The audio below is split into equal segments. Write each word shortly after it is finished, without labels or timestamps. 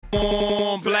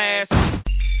On blast.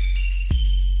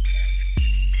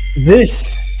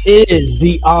 This is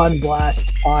the On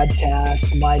Blast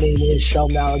podcast. My name is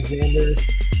Sheldon Alexander.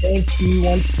 Thank you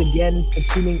once again for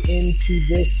tuning in to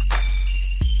this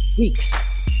week's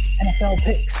NFL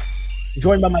picks. I'm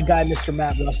joined by my guy, Mr.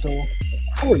 Matt Russell.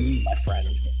 How are you, my friend?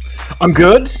 I'm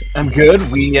good.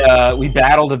 We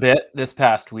battled a bit this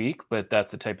past week, but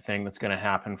that's the type of thing that's going to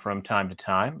happen from time to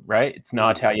time, right? It's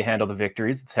not how you handle the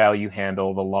victories; it's how you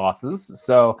handle the losses.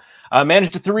 So, I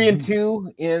managed a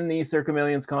 3-2 in the Circa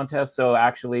Millions contest. So,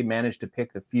 actually, managed to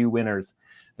pick the few winners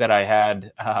that I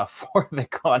had for the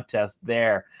contest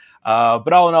there.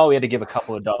 But all in all, we had to give a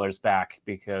couple of dollars back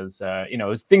because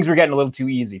things were getting a little too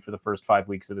easy for the first 5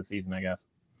 weeks of the season, I guess.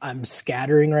 I'm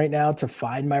scattering right now to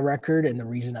find my record, and the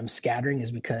reason I'm scattering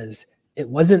is because it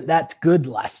wasn't that good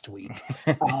last week.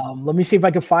 Let me see if I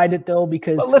can find it though,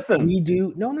 because we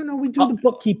do the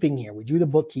bookkeeping here. We do the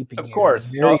bookkeeping of here. Course,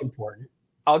 it's very important.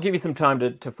 I'll give you some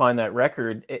time to find that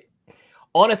record.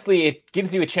 Honestly, it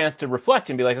gives you a chance to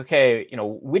reflect and be like, okay,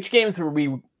 which games were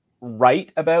we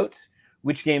right about?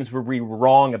 Which games were we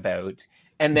wrong about?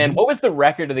 And then what was the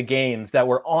record of the games that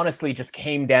were honestly just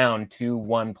came down to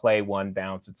one play, one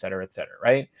bounce, et cetera,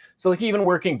 right? So like even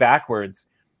working backwards,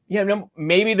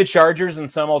 maybe the Chargers in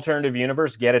some alternative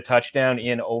universe get a touchdown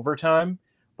in overtime,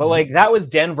 but like that was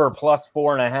Denver plus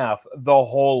 4.5 the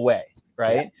whole way,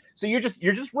 right? Yeah. So you're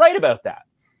just right about that.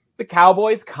 The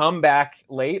Cowboys come back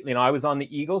late. I was on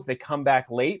the Eagles. They come back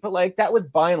late, but like that was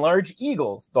by and large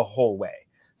Eagles the whole way.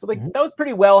 So like that was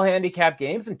pretty well handicapped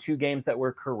games and two games that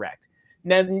were correct.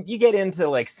 Now you get into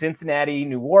like Cincinnati,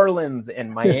 New Orleans,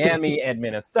 and Miami and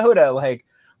Minnesota. Like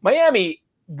Miami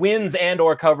wins and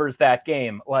or covers that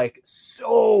game like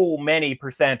so many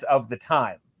 % of the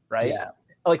time, right? Yeah.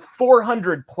 Like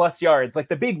 400 plus yards. Like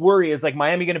the big worry is like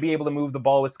Miami going to be able to move the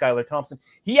ball with Skylar Thompson.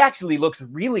 He actually looks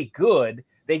really good.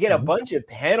 They get a bunch of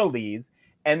penalties.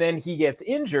 And then he gets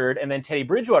injured, and then Teddy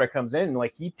Bridgewater comes in, and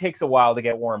like he takes a while to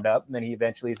get warmed up, and then he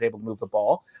eventually is able to move the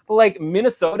ball. But like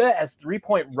Minnesota as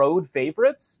 3-point road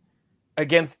favorites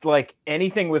against like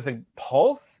anything with a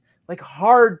pulse, like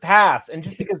hard pass, and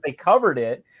just because they covered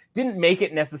it didn't make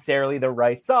it necessarily the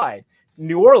right side.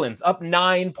 New Orleans up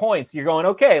 9 points. You're going,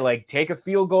 okay, like take a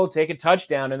field goal, take a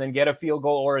touchdown, and then get a field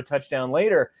goal or a touchdown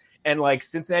later. And like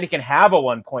Cincinnati can have a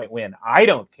 1-point win. I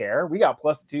don't care. We got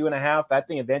plus 2.5. That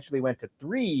thing eventually went to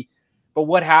 3. But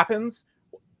what happens?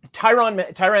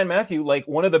 Tyrann Mathieu, like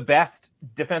one of the best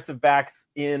defensive backs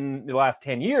in the last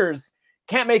 10 years,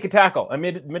 can't make a tackle.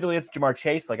 Admittedly, it's Jamar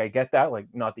Chase. Like I get that. Like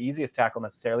not the easiest tackle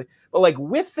necessarily, but like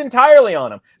whiffs entirely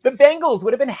on him. The Bengals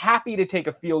would have been happy to take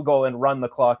a field goal and run the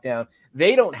clock down.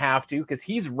 They don't have to because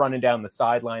he's running down the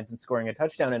sidelines and scoring a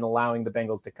touchdown and allowing the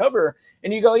Bengals to cover.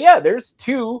 And you go, yeah, there's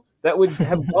two that would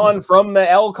have gone from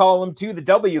the L column to the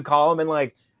W column. And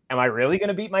like, am I really going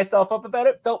to beat myself up about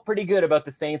it? Felt pretty good about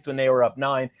the Saints when they were up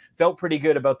 9. Felt pretty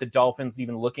good about the Dolphins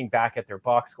even looking back at their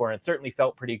box score. And certainly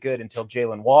felt pretty good until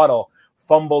Jalen Waddle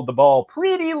fumbled the ball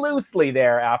pretty loosely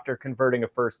there after converting a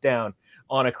first down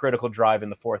on a critical drive in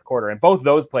the fourth quarter. And both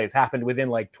those plays happened within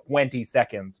like 20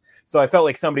 seconds. So I felt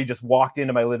like somebody just walked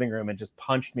into my living room and just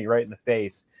punched me right in the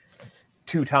face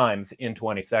 2 times in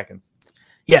 20 seconds.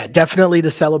 Yeah, definitely the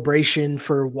celebration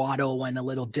for Waddle went a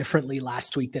little differently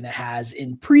last week than it has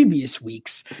in previous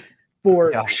weeks,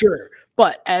 for sure.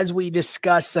 But as we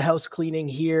discuss the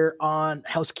housekeeping,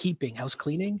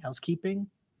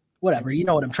 whatever, you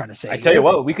know what I'm trying to say. I tell you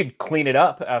what, we could clean it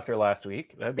up after last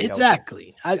week. That'd be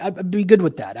exactly. I'd be good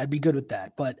with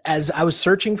that. But as I was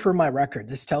searching for my record,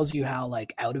 this tells you how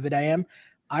like out of it I am.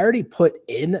 I already put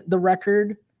in the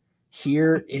record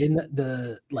here in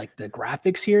the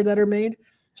graphics here that are made.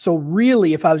 So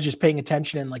really, if I was just paying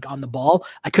attention and like on the ball,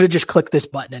 I could have just clicked this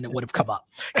button and it would have come up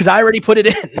because I already put it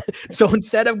in. So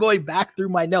instead of going back through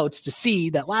my notes to see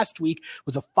that last week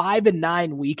was a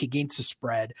 5-9 week against the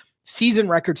spread, season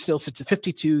record still sits at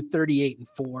 52,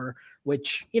 38-4,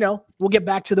 which, we'll get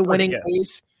back to the winning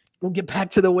ways. We'll get back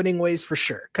to the winning ways for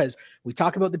sure. Cause we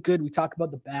talk about the good, we talk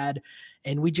about the bad,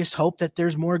 and we just hope that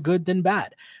there's more good than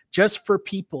bad. Just for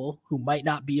people who might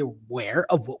not be aware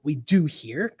of what we do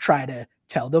here, try to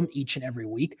tell them each and every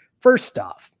week. First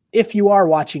off, if you are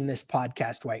watching this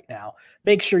podcast right now,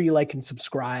 make sure you like and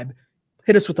subscribe.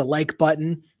 Hit us with the like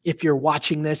button if you're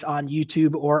watching this on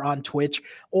YouTube or on Twitch,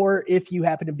 or if you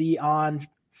happen to be on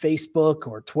Facebook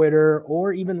or Twitter,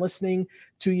 or even listening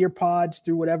to your pods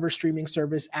through whatever streaming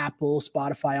service, Apple,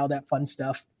 Spotify, all that fun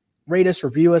stuff. Rate us,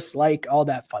 review us, like all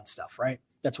that fun stuff, right?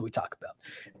 That's what we talk about.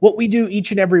 What we do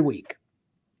each and every week.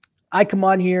 I come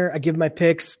on here, I give my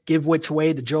picks, give which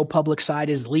way the Joe Public side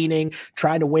is leaning,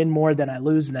 trying to win more than I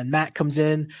lose. And then Matt comes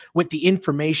in with the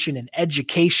information and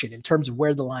education in terms of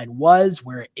where the line was,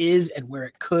 where it is, and where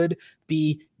it could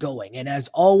be going. And as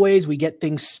always, we get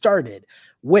things started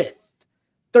with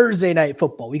Thursday night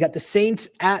football. We got the Saints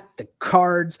at the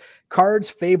Cards. Cards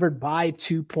favored by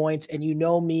 2 points. And you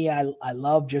know me, I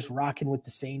love just rocking with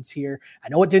the Saints here. I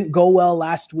know it didn't go well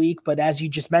last week, but as you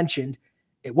just mentioned,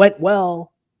 it went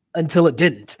well until it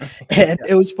didn't. And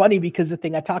it was funny because the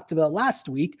thing I talked about last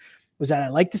week was that I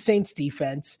like the Saints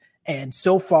defense. And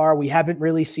so far, we haven't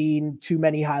really seen too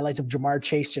many highlights of Jamar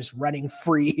Chase just running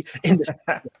free in this.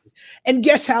 And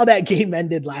guess how that game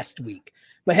ended last week?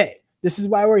 But hey, this is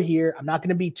why we're here. I'm not going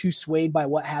to be too swayed by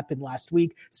what happened last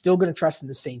week. Still going to trust in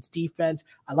the Saints defense.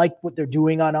 I like what they're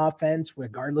doing on offense,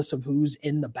 regardless of who's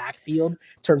in the backfield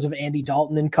in terms of Andy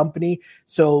Dalton and company.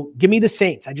 So give me the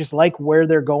Saints. I just like where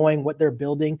they're going, what they're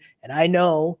building. And I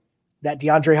know that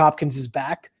DeAndre Hopkins is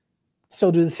back.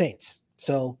 So do the Saints.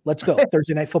 So let's go.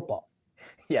 Thursday night football.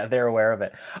 Yeah, they're aware of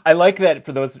it. I like that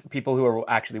for those people who are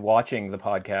actually watching the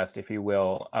podcast, if you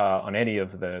will, on any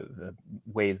of the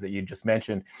ways that you just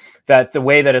mentioned, that the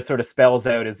way that it sort of spells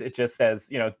out is it just says,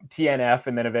 TNF,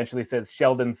 and then eventually says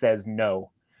Sheldon says no,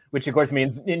 which of course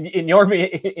means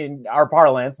in our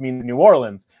parlance means New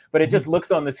Orleans, but it just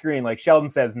looks on the screen like Sheldon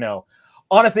says no.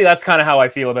 Honestly, that's kind of how I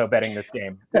feel about betting this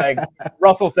game. Like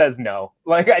Russell says no.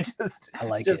 Like I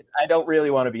don't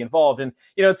really want to be involved. And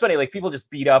it's funny, like people just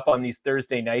beat up on these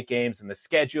Thursday night games and the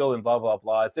schedule and blah, blah,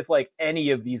 blah. As if like any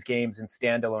of these games in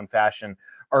standalone fashion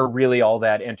are really all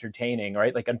that entertaining,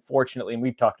 right? Like unfortunately, and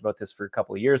we've talked about this for a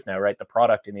couple of years now, right? The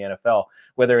product in the NFL,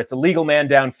 whether it's illegal man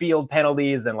downfield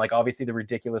penalties and like obviously the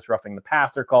ridiculous roughing the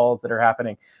passer calls that are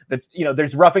happening, that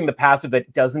there's roughing the passer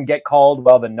that doesn't get called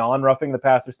while the non-roughing the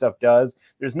passer stuff does.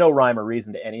 There's no rhyme or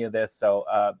reason to any of this. So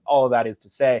all of that is to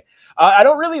say, I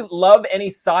don't really love any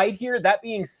side here. That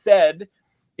being said,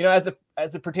 as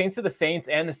it pertains to the Saints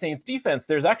and the Saints defense,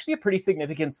 there's actually a pretty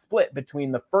significant split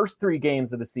between the first 3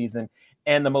 games of the season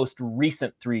and the most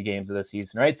recent 3 games of the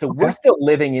season, right? So we're still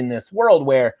living in this world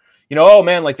where, oh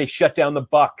man, like they shut down the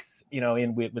Bucks,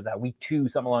 was that week 2,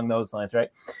 something along those lines, right?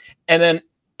 And then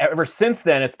ever since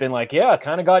then, it's been like, yeah,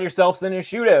 kind of got yourselves in a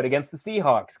shootout against the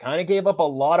Seahawks, kind of gave up a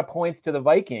lot of points to the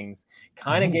Vikings,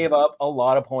 kind of gave up a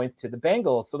lot of points to the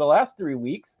Bengals. So the last 3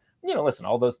 weeks, listen,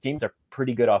 all those teams are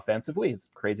pretty good offensively.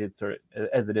 As crazy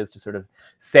as it is to sort of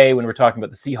say when we're talking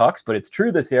about the Seahawks, but it's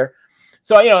true this year.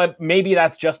 So, maybe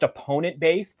that's just opponent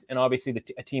based. And obviously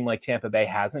a team like Tampa Bay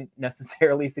hasn't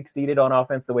necessarily succeeded on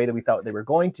offense the way that we thought they were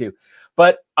going to.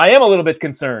 But I am a little bit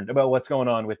concerned about what's going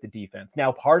on with the defense.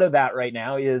 Now, part of that right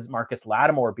now is Marcus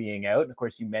Lattimore being out. And of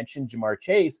course, you mentioned Jamar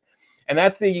Chase. And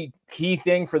that's the key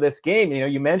thing for this game.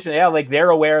 You mentioned, like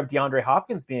they're aware of DeAndre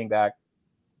Hopkins being back.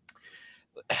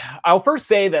 I'll first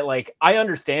say that, like, I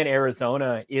understand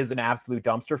Arizona is an absolute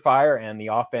dumpster fire and the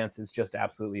offense is just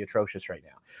absolutely atrocious right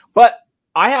now. But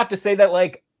I have to say that,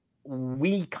 like,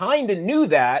 we kind of knew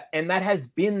that, and that has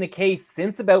been the case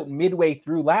since about midway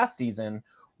through last season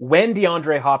when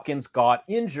DeAndre Hopkins got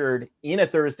injured in a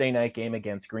Thursday night game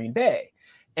against Green Bay.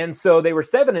 And so they were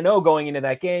 7-0 going into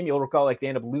that game. You'll recall, like, they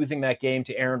end up losing that game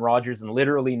to Aaron Rodgers and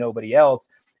literally nobody else.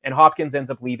 And Hopkins ends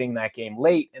up leaving that game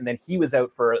late, and then he was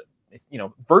out for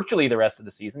virtually the rest of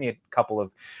the season. He had a couple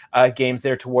of games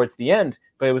there towards the end,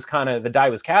 but it was kind of the die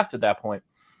was cast at that point.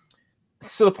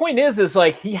 So the point is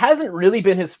like he hasn't really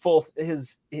been his full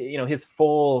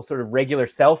sort of regular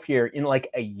self here in like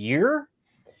a year.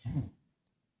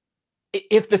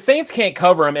 If the Saints can't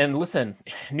cover him, and listen,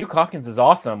 Nuke Hopkins is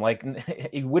awesome. Like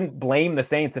you wouldn't blame the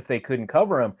Saints if they couldn't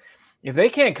cover him. If they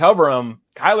can't cover him,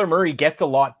 Kyler Murray gets a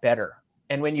lot better.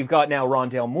 And when you've got now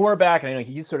Rondale Moore back, and I know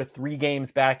he's sort of 3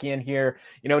 games back in here,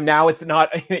 now it's not,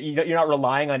 you're not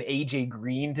relying on AJ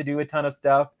Green to do a ton of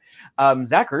stuff.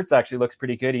 Zach Ertz actually looks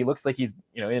pretty good. He looks like he's,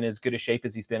 in as good a shape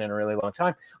as he's been in a really long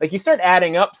time. Like you start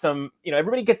adding up some,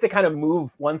 everybody gets to kind of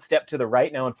move one step to the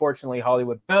right. Now, unfortunately,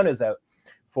 Hollywood Brown is out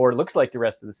for looks like the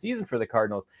rest of the season for the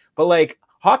Cardinals. But like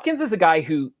Hopkins is a guy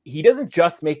who he doesn't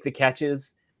just make the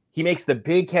catches. He makes the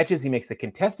big catches, he makes the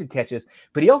contested catches,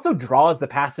 but he also draws the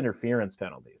pass interference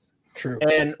penalties. True.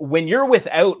 And when you're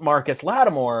without Marcus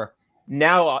Lattimore,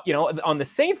 now, on the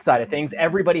Saints side of things,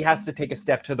 everybody has to take a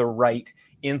step to the right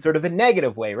in sort of a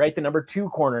negative way, right? The number 2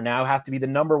 corner now has to be the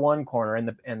number 1 corner, and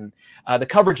the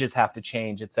coverages have to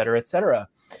change, et cetera, et cetera.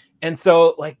 And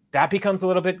so, like, that becomes a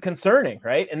little bit concerning,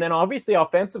 right? And then obviously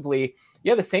offensively,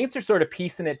 the Saints are sort of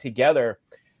piecing it together.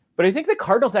 But I think the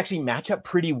Cardinals actually match up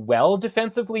pretty well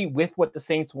defensively with what the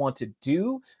Saints want to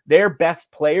do. Their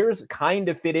best players kind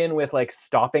of fit in with like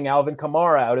stopping Alvin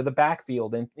Kamara out of the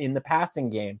backfield in the passing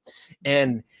game.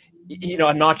 And,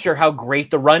 I'm not sure how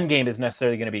great the run game is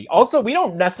necessarily going to be. Also, we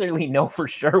don't necessarily know for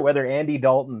sure whether Andy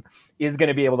Dalton is going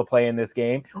to be able to play in this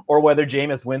game or whether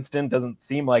Jameis Winston doesn't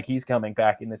seem like he's coming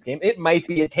back in this game. It might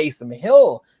be a Taysom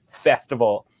Hill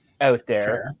festival out there.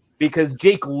 Fair. Because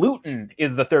Jake Luton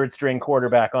is the third string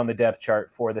quarterback on the depth chart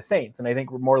for the Saints. And I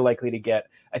think we're more likely to get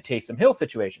a Taysom Hill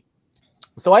situation.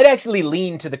 So I'd actually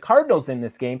lean to the Cardinals in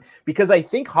this game because I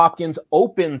think Hopkins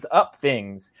opens up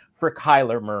things for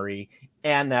Kyler Murray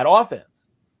and that offense.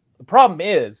 The problem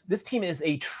is this team is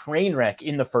a train wreck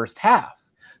in the first half.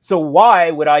 So why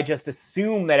would I just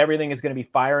assume that everything is going to be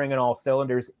firing on all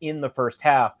cylinders in the first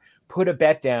half, put a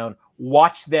bet down,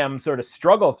 watch them sort of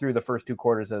struggle through the first 2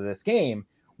 quarters of this game,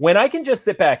 when I can just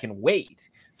sit back and wait?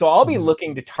 So I'll be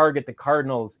looking to target the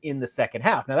Cardinals in the second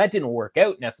half. Now, that didn't work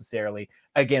out necessarily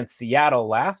against Seattle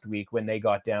last week when they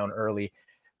got down early.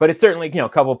 But it's certainly, a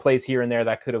couple of plays here and there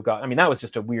that could have got. I mean, that was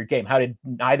just a weird game. How did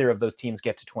neither of those teams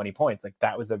get to 20 points? Like,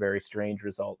 that was a very strange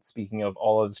result. Speaking of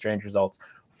all of the strange results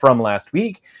from last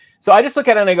week. So I just look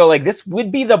at it and I go, like, this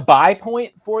would be the buy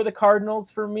point for the Cardinals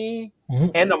for me.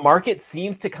 And the market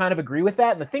seems to kind of agree with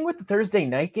that. And the thing with the Thursday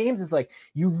night games is, like,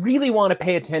 you really want to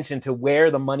pay attention to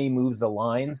where the money moves the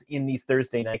lines in these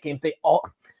Thursday night games. They all,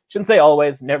 shouldn't say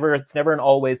always, never, it's never an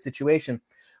always situation.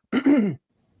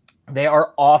 They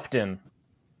are often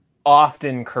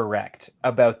correct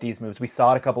about these moves. We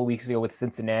saw it a couple of weeks ago with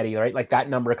Cincinnati, right? Like, that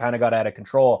number kind of got out of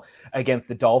control against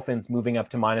the Dolphins, moving up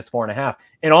to -4.5.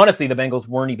 And honestly, the Bengals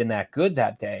weren't even that good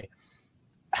that day.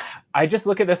 I just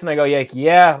look at this and I go,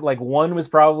 yeah, like 1 was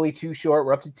probably too short.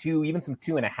 We're up to 2, even some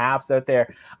 2.5s out there.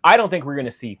 I don't think we're going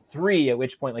to see 3, at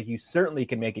which point, like, you certainly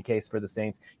can make a case for the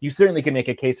Saints. You certainly can make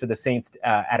a case for the Saints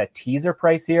at a teaser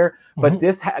price here. But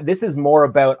this is more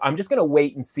about, I'm just going to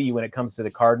wait and see when it comes to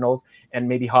the Cardinals and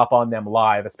maybe hop on them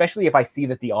live, especially if I see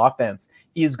that the offense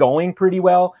is going pretty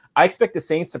well. I expect the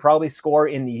Saints to probably score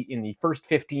in the first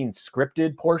 15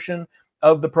 scripted portion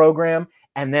of the program.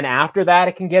 And then after that,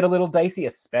 it can get a little dicey,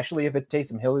 especially if it's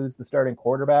Taysom Hill who's the starting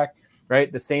quarterback, right?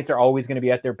 The Saints are always going to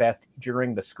be at their best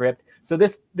during the script. So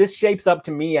this shapes up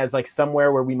to me as like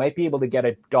somewhere where we might be able to get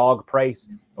a dog price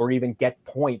or even get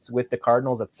points with the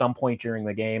Cardinals at some point during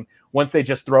the game. Once they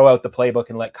just throw out the playbook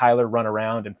and let Kyler run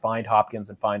around and find Hopkins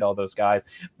and find all those guys,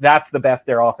 that's the best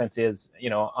their offense is,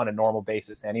 on a normal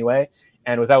basis anyway.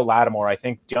 And without Lattimore, I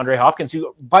think DeAndre Hopkins,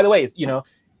 who, by the way, is,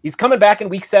 he's coming back in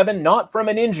week 7, not from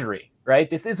an injury. Right.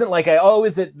 This isn't like,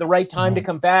 is it the right time to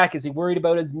come back? Is he worried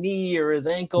about his knee or his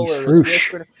ankle He's or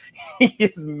his wrist? He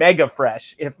is mega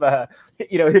fresh. If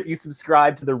you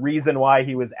subscribe to the reason why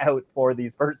he was out for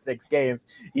these first 6 games,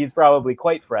 he's probably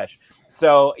quite fresh.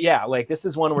 So, yeah, like this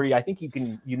is one where I think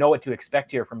you know what to expect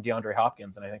here from DeAndre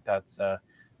Hopkins. And I think that's a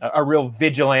real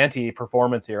vigilante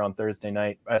performance here on Thursday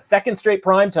night. A second straight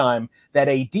primetime that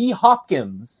a D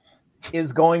Hopkins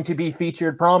is going to be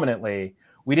featured prominently.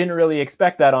 We didn't really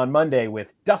expect that on Monday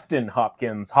with Dustin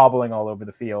Hopkins hobbling all over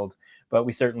the field, but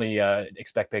we certainly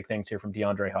expect big things here from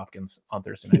DeAndre Hopkins on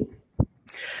Thursday night.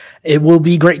 It will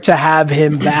be great to have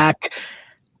him back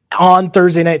on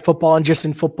Thursday Night Football and just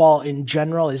in football in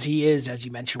general, as he is, as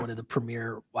you mentioned, one of the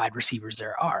premier wide receivers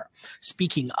there are.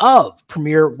 Speaking of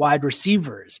premier wide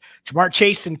receivers, Ja'Marr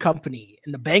Chase and company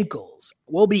and the Bengals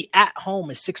will be at home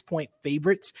as 6-point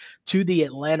favorites to the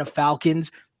Atlanta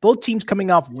Falcons. Both teams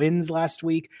coming off wins last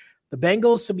week. The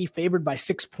Bengals to be favored by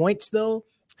 6 points, though,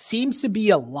 seems to be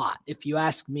a lot, if you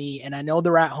ask me. And I know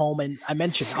they're at home, and I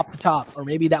mentioned off the top, or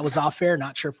maybe that was off air.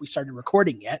 Not sure if we started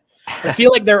recording yet. But I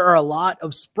feel like there are a lot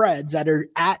of spreads that are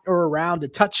at or around a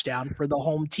touchdown for the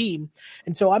home team.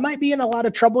 And so I might be in a lot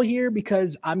of trouble here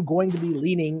because I'm going to be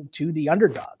leaning to the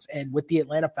underdogs. And with the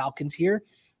Atlanta Falcons here,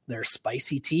 they're a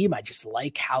spicy team. I just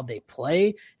like how they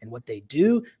play and what they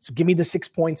do. So give me the 6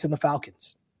 points in the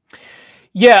Falcons.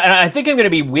 Yeah, and I think I'm going to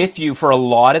be with you for a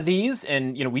lot of these.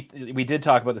 And, we did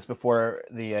talk about this before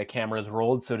the cameras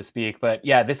rolled, so to speak. But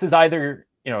yeah, this is either,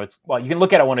 you can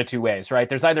look at it one of 2 ways, right?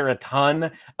 There's either a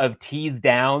ton of tease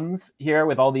downs here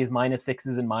with all these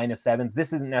 -6s and -7s.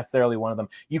 This isn't necessarily one of them.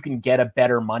 You can get a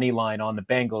better money line on the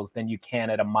Bengals than you can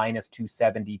at a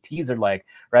 -270 teaser leg,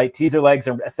 right? Teaser legs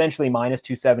are essentially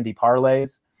 -270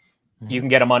 parlays. You can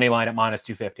get a money line at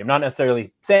 -250. I'm not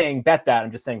necessarily saying bet that. I'm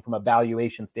just saying from a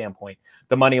valuation standpoint,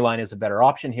 the money line is a better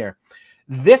option here.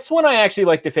 This one I actually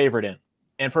like the favorite in.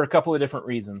 and for a couple of different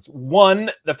reasons.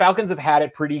 One, the Falcons have had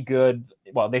it pretty good.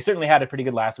 Well, they certainly had it pretty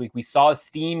good last week. We saw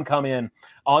steam come in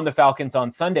on the Falcons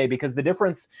on Sunday, because the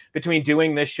difference between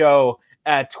doing this show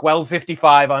at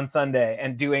 12:55 on Sunday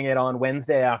and doing it on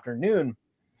Wednesday afternoon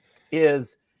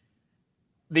is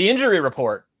the injury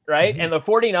report, right? And the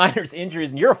 49ers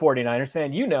injuries, and you're a 49ers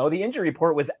fan, you know, the injury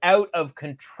report was out of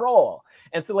control.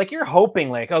 And so, like, you're hoping,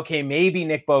 like, okay, maybe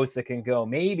Nick Bosa can go,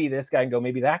 maybe this guy can go,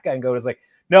 maybe that guy can go. It's like,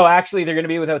 no, actually, they're going to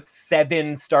be without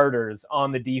 7 starters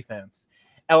on the defense.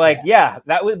 And, like, yeah,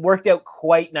 that worked out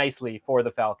quite nicely for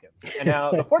the Falcons. And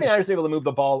now the 49ers are able to move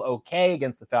the ball okay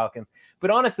against the Falcons.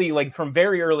 But honestly, like, from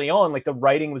very early on, like, the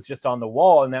writing was just on the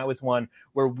wall. And that was one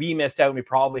where we missed out. And we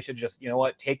probably should just, you know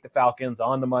what, take the Falcons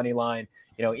on the money line,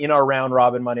 you know, in our round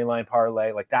robin money line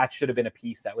parlay. Like, that should have been a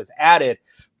piece that was added.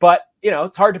 But, you know,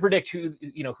 it's hard to predict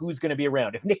who's going to be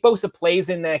around. If Nick Bosa plays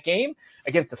in that game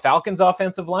against the Falcons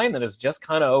offensive line, that is just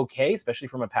kind of okay, especially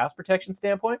from a pass protection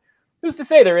standpoint, who's to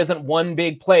say there isn't one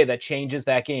big play that changes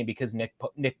that game, because Nick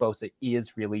Bosa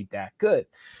is really that good.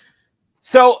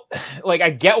 So, like, I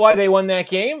get why they won that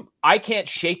game. I can't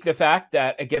shake the fact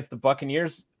that against the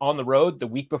Buccaneers on the road the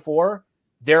week before,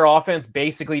 their offense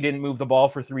basically didn't move the ball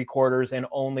for 3 quarters and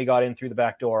only got in through the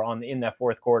back door in that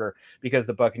fourth quarter, because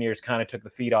the Buccaneers kind of took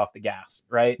the feet off the gas,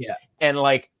 right? Yeah. And,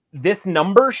 like, this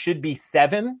number should be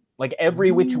 7. Like, every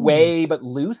which way but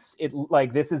loose.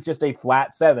 Like, this is just a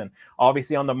flat 7.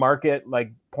 Obviously, on the market,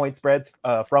 like, point spreads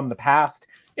from the past,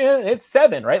 yeah, it's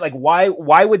 7, right? Like, why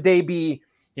would they be,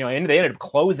 you know, and they ended up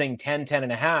closing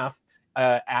 10.5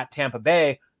 at Tampa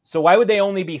Bay. So why would they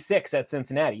only be 6 at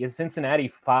Cincinnati? Is Cincinnati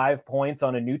 5 points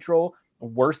on a neutral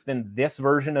worse than this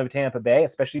version of Tampa Bay,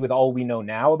 especially with all we know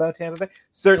now about Tampa Bay?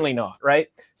 Certainly not, right?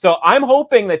 So I'm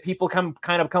hoping that people come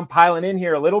piling in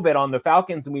here a little bit on the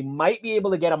Falcons, and we might be able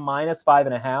to get a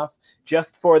 -5.5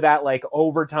 just for that, like,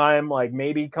 overtime, like,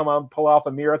 maybe pull off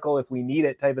a miracle if we need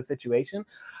it type of situation.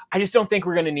 I just don't think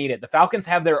we're going to need it. The Falcons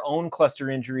have their own cluster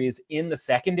injuries in the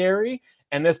secondary,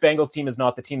 and this Bengals team is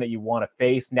not the team that you want to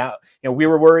face. Now, you know, we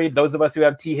were worried, those of us who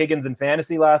have T. Higgins in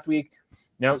fantasy last week,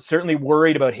 you know, certainly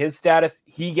worried about his status.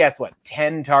 He gets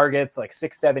 10 targets, like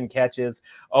 6-7 catches.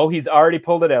 Oh, he's already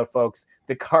pulled it out, folks.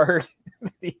 The card,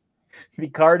 the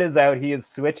card is out. He is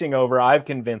switching over. I've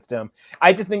convinced him.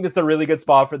 I just think this is a really good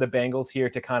spot for the Bengals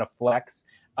here to kind of flex.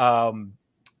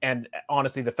 And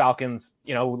honestly, the Falcons,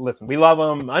 you know, listen, we love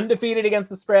them, undefeated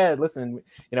against the spread. Listen,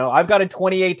 you know, I've got a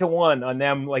 28-1 on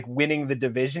them, like, winning the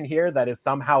division here. That is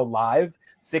somehow live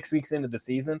 6 weeks into the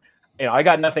season. You know, I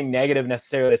got nothing negative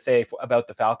necessarily to say about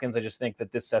the Falcons. I just think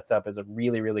that this sets up as a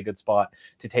really, really good spot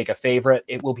to take a favorite.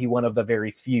 It will be one of the very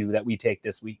few that we take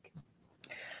this week.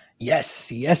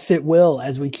 Yes, it will,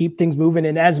 as we keep things moving.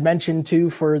 And as mentioned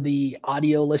too, for the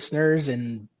audio listeners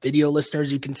and video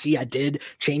listeners, you can see I did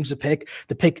change the pick.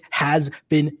 The pick has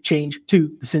been changed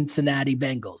to the Cincinnati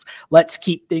Bengals. Let's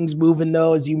keep things moving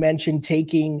though, as you mentioned,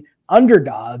 taking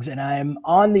underdogs, and I'm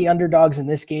on the underdogs in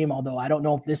this game, although I don't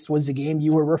know if this was the game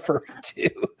you were referring to.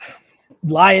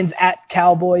 Lions at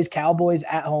Cowboys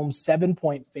at home,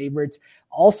 7-point favorites.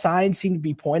 All signs seem to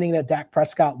be pointing that Dak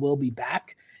Prescott will be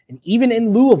back. And even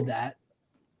in lieu of that,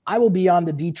 I will be on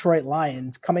the Detroit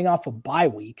Lions coming off a bye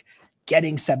week,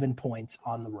 getting 7 points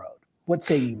on the road. What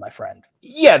say you, my friend?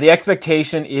 Yeah, the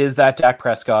expectation is that Dak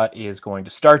Prescott is going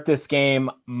to start this game.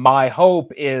 My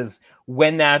hope is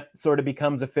when that sort of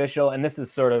becomes official, and this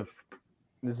is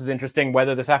interesting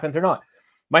whether this happens or not.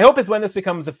 My hope is when this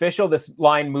becomes official, this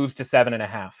line moves to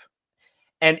 7.5.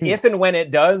 And if and when it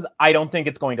does, I don't think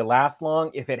it's going to last long.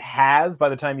 If it has, by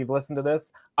the time you've listened to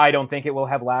this, I don't think it will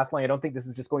have last long. I don't think this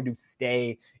is just going to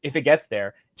stay, if it gets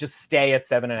there, just stay at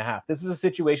 7.5. This is a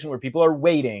situation where people are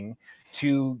waiting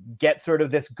to get sort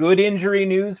of this good injury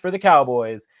news for the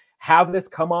Cowboys, have this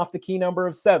come off the key number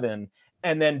of 7,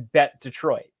 and then bet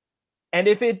Detroit. And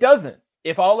if it doesn't,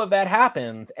 if all of that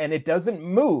happens and it doesn't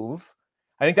move,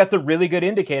 I think that's a really good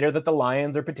indicator that the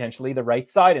Lions are potentially the right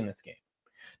side in this game.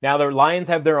 Now, the Lions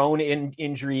have their own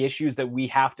injury issues that we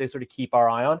have to sort of keep our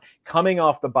eye on. Coming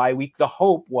off the bye week, the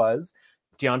hope was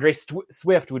DeAndre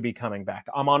Swift would be coming back.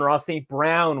 Amon-Ra St.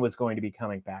 Brown was going to be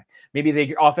coming back. Maybe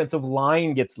the offensive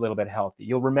line gets a little bit healthy.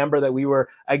 You'll remember that we were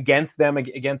against them,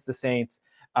 against the Saints,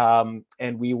 and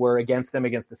we were against them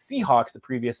against the Seahawks the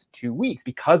previous 2 weeks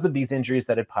because of these injuries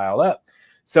that had piled up.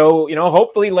 So, you know,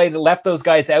 hopefully they left those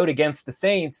guys out against the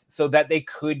Saints so that they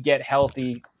could get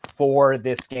healthy for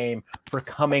this game, for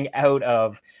coming out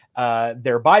of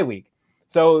their bye week.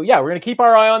 So, yeah, we're going to keep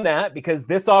our eye on that because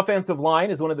this offensive line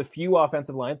is one of the few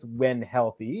offensive lines, when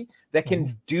healthy, that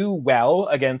can do well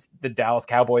against the Dallas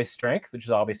Cowboys' strength, which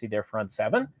is obviously their front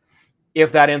 7.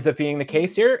 If that ends up being the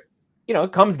case here,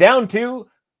 it comes down to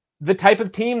the type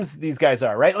of teams these guys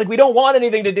are, right? Like, we don't want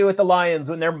anything to do with the Lions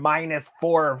when they're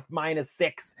 -4,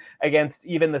 -6 against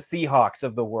even the Seahawks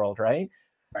of the world, right?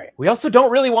 Right. We also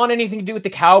don't really want anything to do with the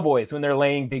Cowboys when they're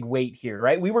laying big weight here,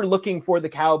 right? We were looking for the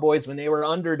Cowboys when they were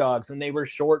underdogs, when they were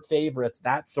short favorites,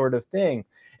 that sort of thing.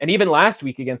 And even last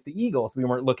week against the Eagles, we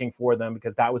weren't looking for them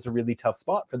because that was a really tough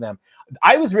spot for them.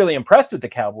 I was really impressed with the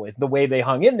Cowboys, the way they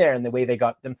hung in there and the way they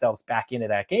got themselves back into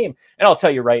that game. And I'll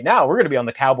tell you right now, we're going to be on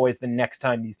the Cowboys the next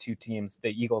time these two teams,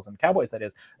 the Eagles and Cowboys, that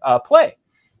is, play.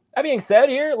 That being said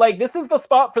here, like, this is the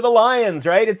spot for the Lions,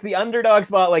 right? It's the underdog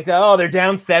spot. Like, oh, they're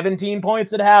down 17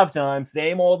 points at halftime,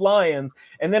 same old Lions.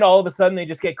 And then all of a sudden they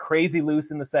just get crazy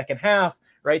loose in the second half,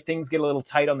 right? Things get a little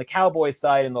tight on the Cowboys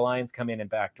side and the Lions come in and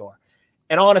backdoor.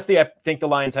 And honestly, I think the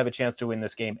Lions have a chance to win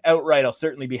this game outright. I'll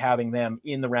certainly be having them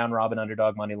in the round robin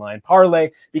underdog money line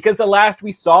parlay, because the last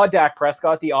we saw Dak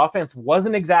Prescott, the offense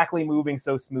wasn't exactly moving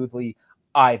so smoothly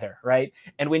either, right?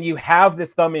 And when you have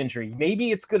this thumb injury,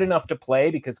 maybe it's good enough to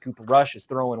play because Cooper Rush is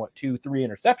throwing 2-3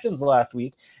 interceptions last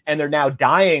week, and they're now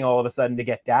dying all of a sudden to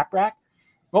get Dak back.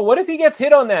 Well, what if he gets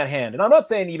hit on that hand? And I'm not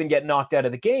saying even get knocked out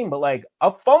of the game, but like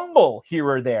a fumble here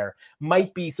or there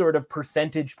might be sort of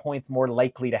percentage points more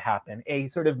likely to happen. A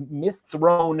sort of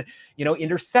misthrown,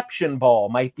 interception ball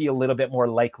might be a little bit more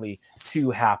likely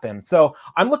to happen. So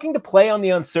I'm looking to play on the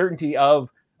uncertainty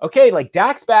of, okay, like,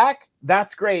 Dak's back,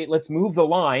 that's great. Let's move the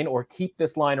line or keep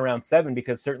this line around 7,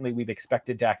 because certainly we've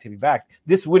expected Dak to be back.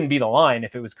 This wouldn't be the line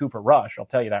if it was Cooper Rush. I'll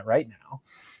tell you that right now.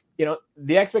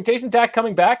 The expectation, Dak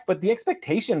coming back, but the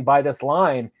expectation by this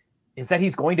line is that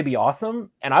he's going to be awesome.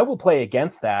 And I will play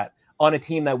against that on a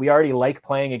team that we already like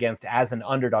playing against as an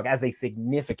underdog, as a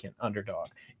significant underdog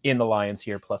in the Lions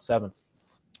here, +7.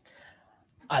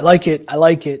 I like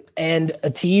it. And a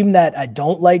team that I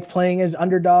don't like playing as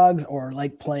underdogs or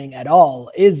like playing at all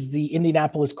is the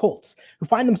Indianapolis Colts, who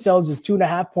find themselves as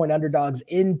 2.5-point underdogs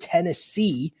in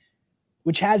Tennessee,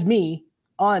 which has me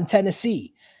on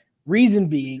Tennessee. Reason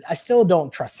being, I still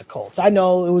don't trust the Colts. I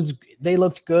know they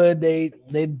looked good. They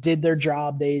did their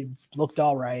job. They looked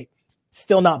all right.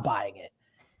 Still not buying it.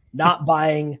 Not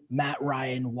buying Matt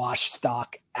Ryan wash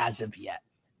stock as of yet.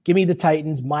 Give me the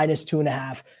Titans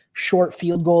 -2.5. Short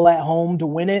field goal at home to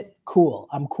win it. Cool.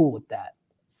 I'm cool with that.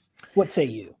 What say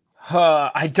you?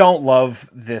 I don't love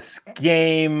this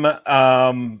game.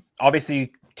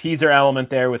 Obviously, teaser element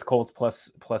there with Colts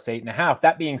plus 8.5.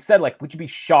 That being said, like, would you be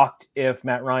shocked if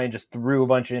Matt Ryan just threw a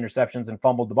bunch of interceptions and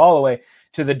fumbled the ball away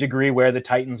to the degree where the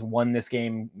Titans won this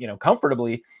game,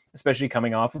 comfortably, especially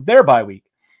coming off of their bye week?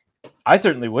 I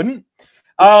certainly wouldn't.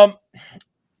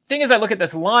 Thing is, I look at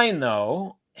this line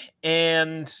though,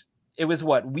 and it was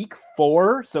week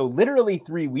 4, so literally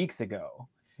 3 weeks ago,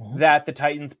 that the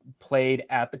Titans played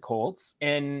at the Colts.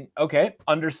 And okay,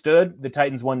 understood, the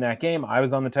Titans won that game. I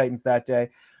was on the Titans that day.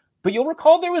 But you'll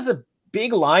recall there was a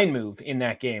big line move in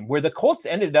that game where the Colts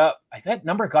ended up, I think that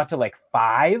number got to like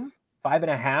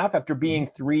 5.5 after being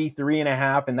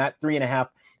 3.5, and that 3.5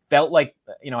 felt like,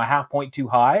 a half point too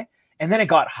high. And then it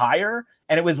got higher.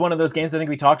 And it was one of those games I think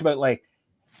we talked about, like,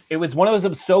 it was one of those that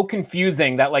was so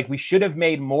confusing that, like, we should have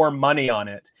made more money on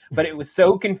it, but it was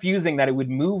so confusing that it would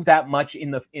move that much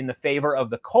in the favor of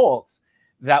the Colts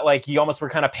that, like, you almost were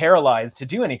kind of paralyzed to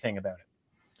do anything about it.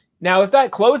 Now, if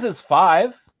that closes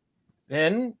 5,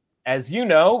 then, as you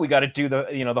know, we got to do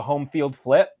the home field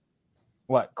flip.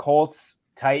 Colts,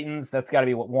 Titans, that's got to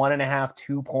be 1.5,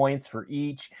 2 points for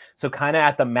each. So kind of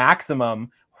at the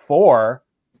maximum 4.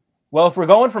 Well, if we're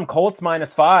going from Colts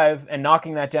 -5 and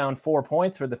knocking that down 4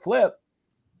 points for the flip,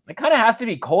 it kind of has to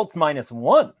be Colts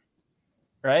 -1,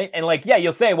 right? And like, yeah,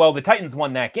 you'll say, well, the Titans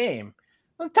won that game.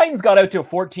 Well, the Titans got out to a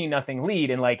 14-0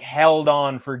 lead and like held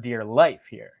on for dear life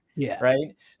here. Yeah.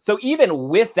 Right. So even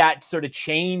with that sort of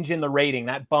change in the rating,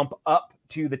 that bump up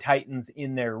to the Titans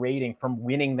in their rating from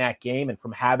winning that game and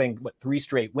from having 3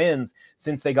 straight wins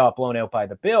since they got blown out by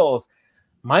the Bills,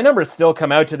 my numbers still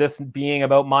come out to this being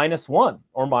about -1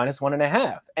 or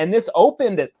 -1.5. And this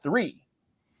opened at 3.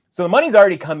 So the money's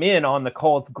already come in on the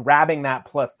Colts grabbing that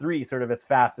 +3 sort of as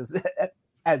fast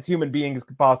as human beings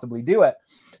could possibly do it.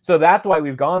 So that's why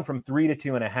we've gone from 3 to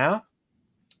 2.5.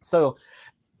 So,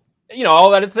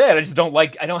 all that is said,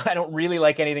 I don't really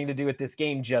like anything to do with this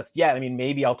game just yet. I mean,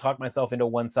 maybe I'll talk myself into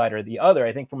one side or the other.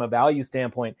 I think from a value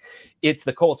standpoint, it's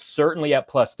the Colts certainly at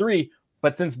 +3,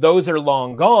 but since those are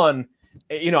long gone,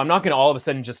 I'm not going to all of a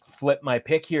sudden just flip my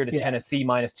pick here to Tennessee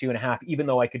 -2.5, even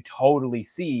though I could totally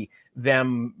see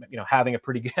them, having a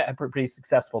pretty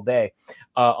successful day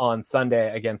on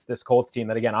Sunday against this Colts team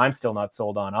that, again, I'm still not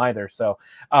sold on either. So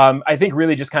I think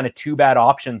really just kind of 2 bad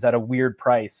options at a weird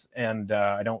price. And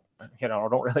I don't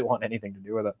really want anything to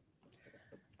do with it.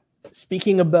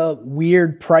 Speaking about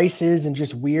weird prices and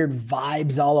just weird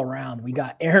vibes all around, we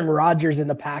got Aaron Rodgers and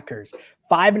the Packers,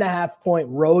 5.5-point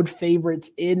road favorites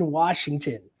in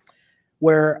Washington,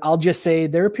 where I'll just say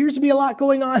there appears to be a lot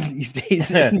going on these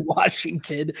days in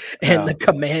Washington and the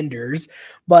Commanders.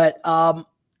 But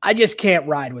I just can't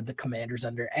ride with the Commanders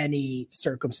under any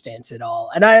circumstance at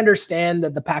all. And I understand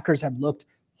that the Packers have looked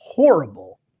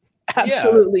horrible,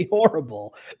 absolutely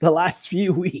horrible the last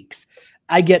few weeks.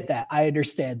 I get that. I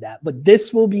understand that. But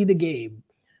this will be the game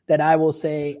that I will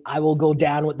say I will go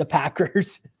down with the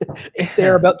Packers if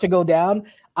they're about to go down.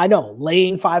 I know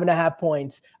laying 5.5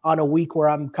 points on a week where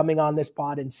I'm coming on this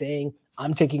pod and saying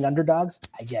I'm taking underdogs.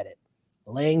 I get it.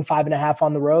 Laying 5.5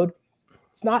 on the road.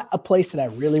 It's not a place that I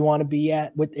really want to be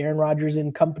at with Aaron Rodgers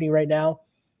and company right now.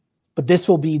 But this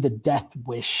will be the death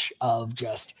wish of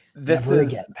just never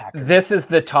again, Packers. This is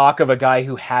the talk of a guy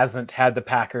who hasn't had the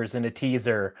Packers in a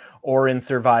teaser or in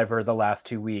Survivor the last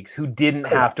 2 weeks, who didn't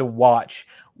have to watch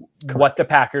what the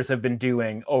Packers have been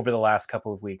doing over the last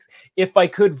couple of weeks. If I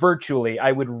could virtually,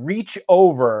 I would reach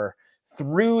over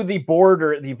through the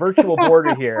border, the virtual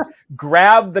border here,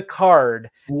 grab the card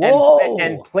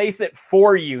and place it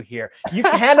for you here. You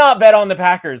cannot bet on the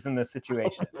Packers in this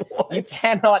situation. You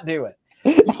cannot do it.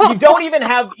 You don't even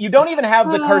have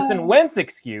the Carson Wentz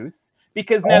excuse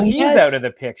because now he's out of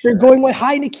the picture. You're going with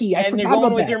Heineke. And you're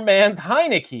going with your man's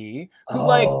Heineke, who,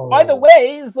 like, by the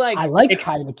way, is like I like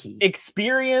Heineke.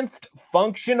 Experienced,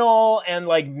 functional, and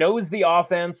like knows the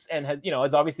offense and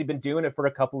has obviously been doing it for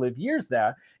a couple of years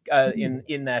now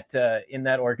in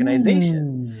that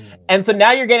organization. And so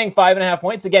now you're getting 5.5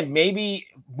 points. Again, maybe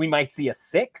we might see a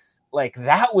 6. Like,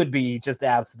 that would be just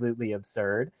absolutely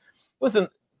absurd. Listen,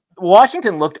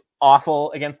 Washington looked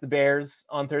awful against the Bears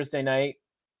on Thursday night,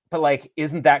 but like,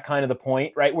 isn't that kind of the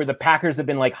point, right? Where the Packers have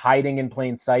been like hiding in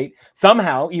plain sight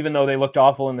somehow, even though they looked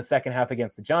awful in the second half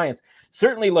against the Giants,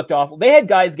 certainly looked awful. They had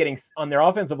guys getting on their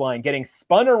offensive line, getting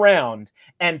spun around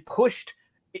and pushed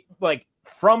like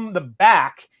from the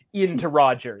back into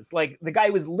Rodgers. Like, the guy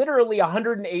was literally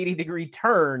 180-degree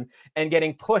turn and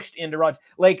getting pushed into Rodgers.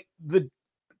 Like,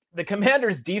 the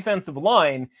Commanders' defensive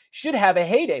line should have a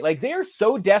heyday. Like, they are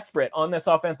so desperate on this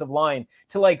offensive line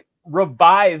to like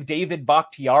revive David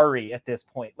Bakhtiari at this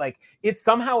point. Like, it's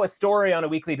somehow a story on a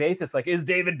weekly basis. Like, is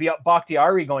David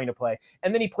Bakhtiari going to play?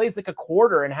 And then he plays like a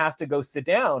quarter and has to go sit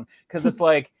down because it's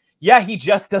like, yeah, he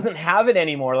just doesn't have it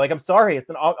anymore. Like, I'm sorry. It's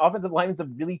an offensive line is a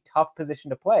really tough position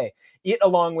to play. It,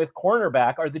 along with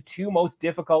cornerback, are the two most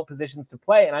difficult positions to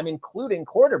play. And I'm including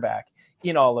quarterback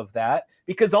in all of that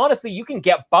because honestly, you can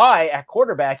get by at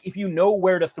quarterback if you know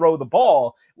where to throw the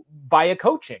ball via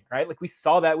coaching, right? Like, we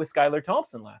saw that with Skylar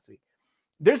Thompson last week.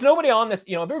 There's nobody on this,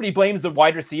 everybody blames the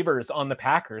wide receivers on the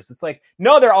Packers. It's like,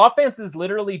 no, their offense is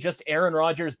literally just Aaron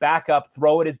Rodgers back up,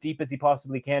 throw it as deep as he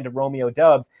possibly can to Romeo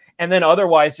Doubs, and then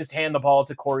otherwise just hand the ball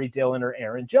to Corey Dillon or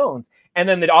Aaron Jones. And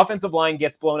then the offensive line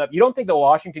gets blown up. You don't think the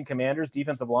Washington Commanders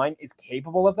defensive line is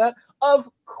capable of that? Of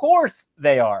course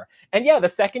they are. And yeah, the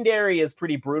secondary is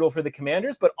pretty brutal for the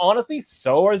Commanders, but honestly,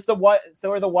 so are the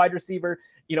wide receiver,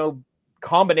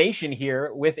 combination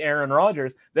here with Aaron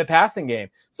Rodgers, the passing game.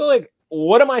 So like,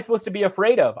 what am I supposed to be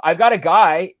afraid of? I've got a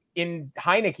guy in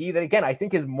Heineke that, again, I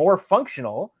think is more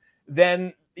functional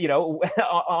than,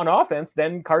 on offense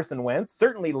than Carson Wentz.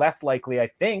 Certainly less likely, I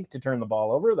think, to turn the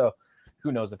ball over, though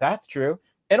who knows if that's true.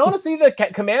 And honestly, the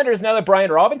Commanders, now that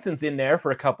Brian Robinson's in there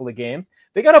for a couple of games,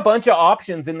 they got a bunch of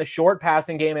options in the short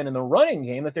passing game and in the running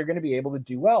game that they're going to be able to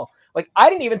do well. Like, I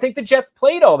didn't even think the Jets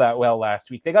played all that well last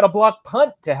week. They got a block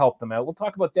punt to help them out. We'll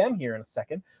talk about them here in a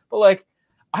second. But like,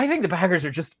 I think the Packers they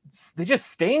just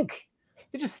stink.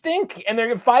 They just stink. And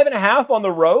they're 5.5 on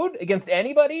the road against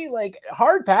anybody. Like,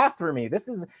 hard pass for me.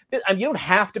 You don't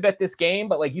have to bet this game,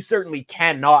 but like, you certainly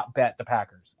cannot bet the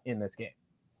Packers in this game.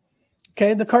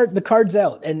 Okay, the card's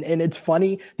out. And it's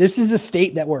funny. This is the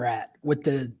state that we're at with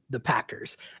the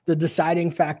Packers. The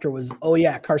deciding factor was, oh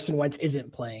yeah, Carson Wentz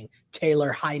isn't playing.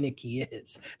 Taylor Heineke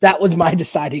is. That was my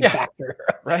deciding factor.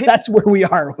 Right? That's where we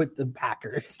are with the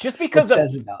Packers. Just because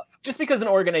an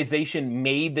organization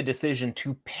made the decision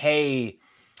to pay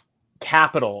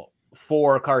capital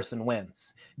for Carson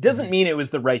Wentz doesn't mean it was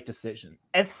the right decision,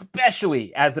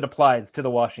 especially as it applies to the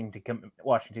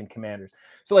Washington Commanders.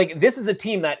 So like, this is a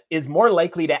team that is more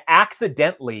likely to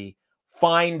accidentally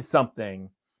find something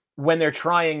when they're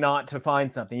trying not to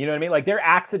find something. You know what I mean? Like, they're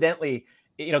accidentally,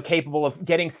 capable of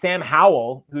getting Sam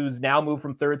Howell, who's now moved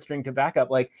from third string to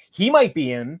backup. Like, he might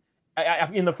be in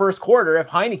the first quarter if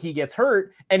Heineke gets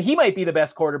hurt, and he might be the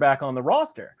best quarterback on the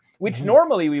roster, which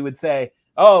normally we would say,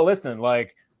 oh, listen,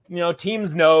 like,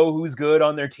 teams know who's good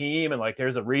on their team, and like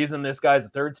there's a reason this guy's a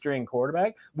third string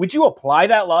quarterback. Would you apply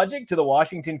that logic to the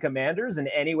Washington Commanders in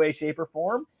any way, shape, or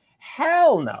form?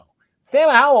 Hell no.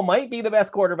 Sam Howell might be the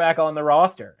best quarterback on the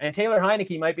roster, and Taylor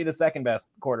Heineke might be the second best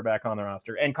quarterback on the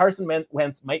roster, and Carson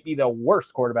Wentz might be the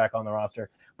worst quarterback on the roster,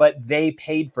 but they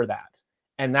paid for that.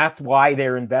 And that's why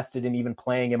they're invested in even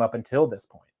playing him up until this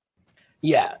point.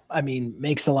 Yeah, I mean,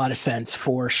 makes a lot of sense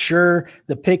for sure.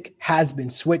 The pick has been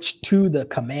switched to the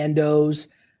Commandos.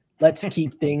 Let's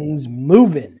keep things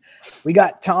moving. We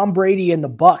got Tom Brady and the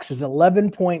Bucs as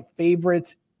 11-point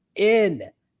favorites in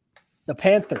the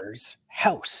Panthers'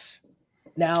 house.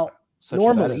 Now,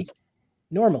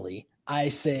 normally I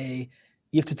say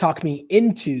you have to talk me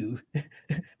into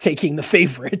taking the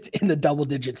favorite in the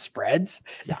double-digit spreads.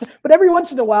 Yeah. But every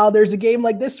once in a while, there's a game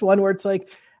like this one where it's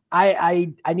like,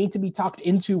 I need to be talked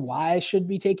into why I should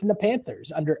be taking the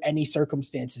Panthers under any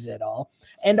circumstances at all.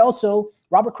 And also,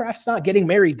 Robert Kraft's not getting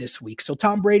married this week, so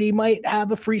Tom Brady might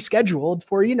have a free schedule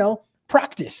for,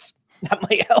 practice. That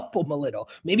might help him a little.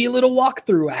 Maybe a little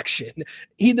walkthrough action.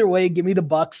 Either way, give me the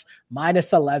Bucs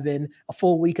minus 11. A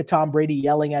full week of Tom Brady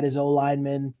yelling at his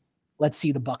O-lineman. Let's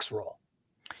see the Bucs roll.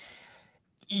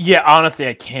 Yeah, honestly,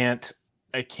 I can't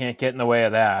get in the way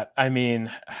of that. I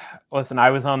mean, listen,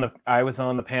 I was on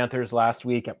the Panthers last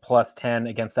week at +10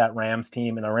 against that Rams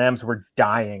team, and the Rams were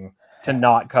dying to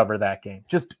not cover that game.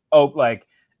 I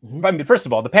mean, first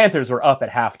of all, the Panthers were up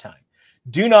at halftime.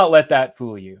 Do not let that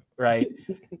fool you, right?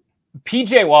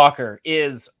 PJ Walker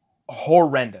is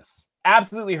horrendous,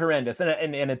 absolutely horrendous.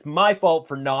 And it's my fault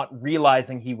for not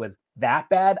realizing he was that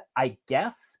bad, I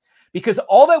guess, because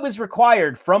all that was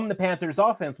required from the Panthers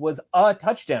offense was a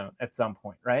touchdown at some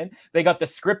point, right? They got the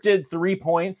scripted 3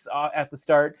 points at the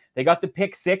start. They got the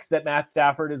pick 6 that Matt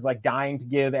Stafford is like dying to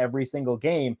give every single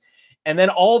game. And then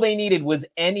all they needed was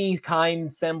any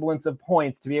kind semblance of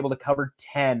points to be able to cover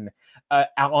 10 out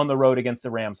on the road against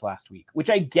the Rams last week, which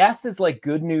I guess is like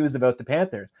good news about the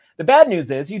Panthers. The bad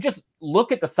news is you just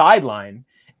look at the sideline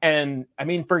and, I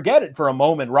mean, forget it for a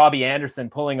moment, Robbie Anderson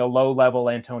pulling a low-level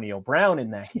Antonio Brown in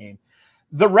that game.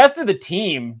 The rest of the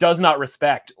team does not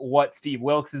respect what Steve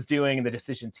Wilkes is doing and the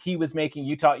decisions he was making.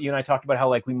 You and I talked about how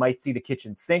like we might see the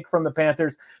kitchen sink from the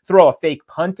Panthers, throw a fake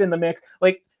punt in the mix.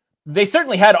 Like, they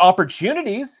certainly had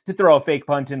opportunities to throw a fake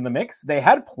punt in the mix. They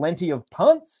had plenty of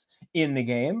punts in the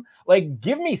game. Like,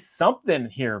 give me something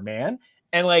here, man.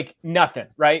 And like nothing,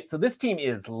 right? So this team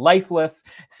is lifeless.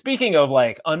 Speaking of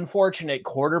like unfortunate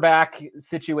quarterback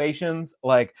situations,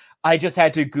 like I just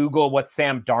had to Google what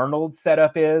Sam Darnold's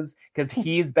setup is because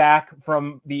he's back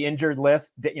from the injured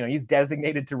list. He's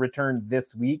designated to return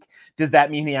this week. Does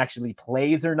that mean he actually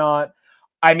plays or not?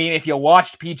 I mean, if you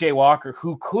watched PJ Walker,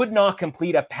 who could not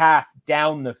complete a pass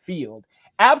down the field,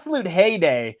 absolute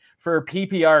heyday for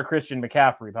PPR Christian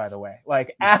McCaffrey, by the way,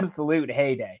 like absolute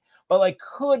heyday, but like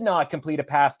could not complete a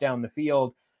pass down the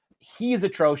field. He's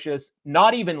atrocious,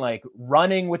 not even like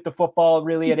running with the football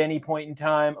really at any point in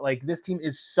time. Like this team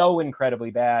is so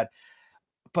incredibly bad.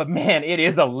 But man, it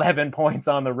is 11 points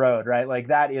on the road, right? Like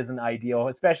that isn't ideal,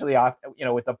 especially off,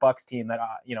 with the Bucs team that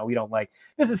we don't like.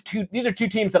 These are two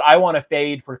teams that I want to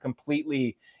fade for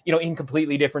completely, in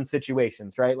completely different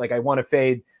situations, right? Like I want to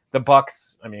fade the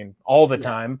Bucs, I mean, all the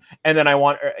time, and then I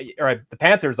want or the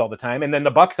Panthers all the time, and then the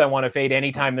Bucs I want to fade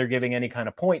anytime they're giving any kind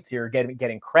of points here,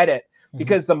 getting credit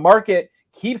because the market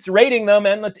keeps rating them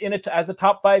as a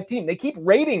top 5 team. They keep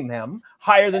rating them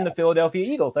higher than the Philadelphia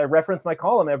Eagles. I reference my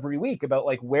column every week about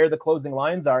like where the closing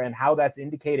lines are and how that's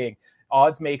indicating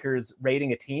odds makers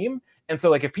rating a team. And so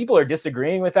like if people are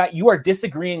disagreeing with that, you are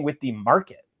disagreeing with the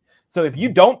market. So if you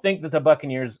don't think that the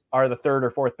Buccaneers are the 3rd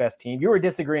or 4th best team, you are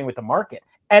disagreeing with the market.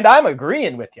 And I'm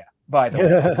agreeing with you, by the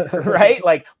way, right?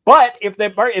 Like, but if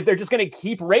they're just going to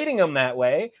keep rating them that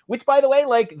way, which by the way,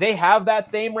 like they have that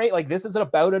same rate, like this is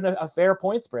about a fair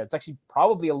point spread. It's actually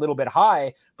probably a little bit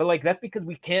high, but like that's because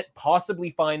we can't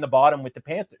possibly find the bottom with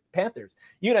the Panthers.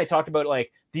 You and I talked about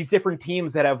like these different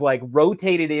teams that have like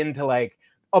rotated into like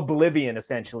oblivion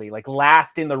essentially, like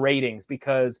last in the ratings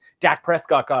because Dak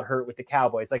Prescott got hurt with the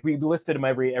Cowboys. Like we've listed them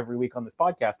every week on this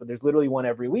podcast, but there's literally one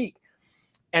every week.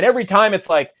 And every time it's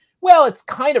like, well, it's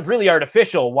kind of really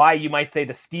artificial why you might say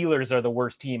the Steelers are the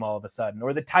worst team all of a sudden,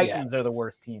 or the Titans are the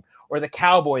worst team, or the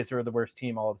Cowboys are the worst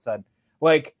team all of a sudden.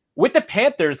 Like with the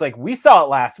Panthers, like we saw it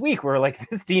last week where like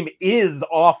this team is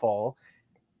awful.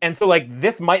 And so like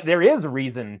there is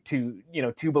reason to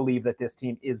believe that this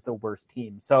team is the worst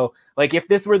team. So like if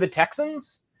this were the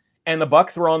Texans and the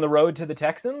Bucs were on the road to the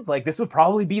Texans, like this would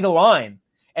probably be the line.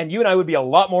 And you and I would be a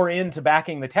lot more into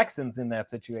backing the Texans in that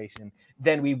situation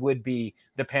than we would be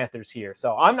the Panthers here.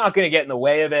 So I'm not going to get in the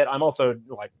way of it. I'm also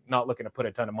like not looking to put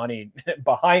a ton of money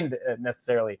behind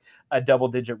necessarily a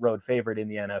double-digit road favorite in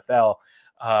the NFL.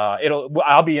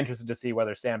 I'll be interested to see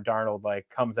whether Sam Darnold like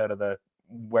comes out of the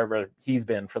wherever he's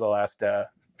been for the last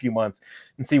few months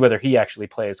and see whether he actually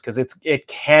plays, because it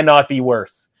cannot be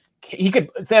worse.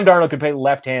 Sam Darnold could play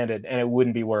left-handed and it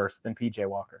wouldn't be worse than PJ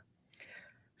Walker.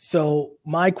 So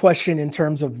my question in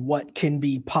terms of what can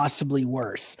be possibly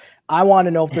worse, I want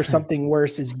to know if there's something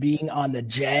worse as being on the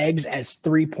Jags as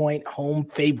 3-point home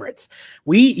favorites.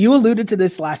 You alluded to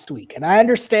this last week, and I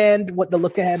understand what the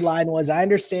look ahead line was. I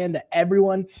understand that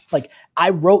everyone, like, I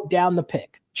wrote down the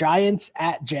pick: Giants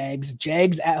at Jags,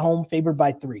 Jags at home favored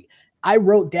by 3. I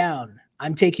wrote down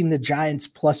I'm taking the Giants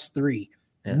 +3,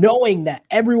 knowing that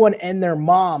everyone and their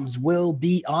moms will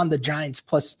be on the Giants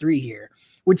 +3 here,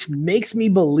 which makes me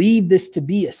believe this to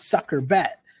be a sucker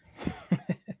bet.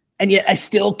 And yet I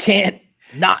still can't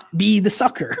not be the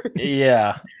sucker.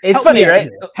 Yeah. It's funny, right?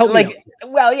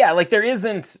 Like there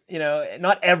isn't,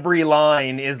 not every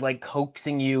line is like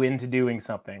coaxing you into doing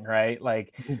something, right?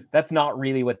 Like that's not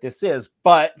really what this is.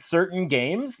 But certain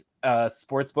games,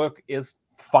 Sportsbook is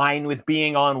fine with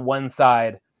being on one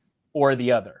side or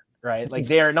the other, right? Like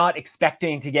they are not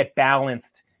expecting to get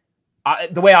balanced.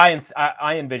 The way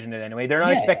I envision it anyway, they're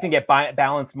not expecting to get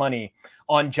balanced money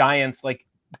on Giants, like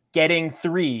getting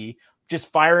 3,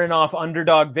 just firing off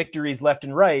underdog victories left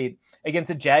and right against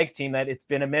a Jags team that it's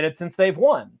been a minute since they've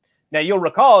won. Now, you'll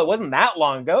recall it wasn't that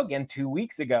long ago, again, 2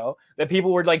 weeks ago, that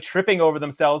people were like tripping over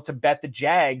themselves to bet the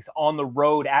Jags on the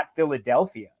road at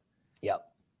Philadelphia. Yep.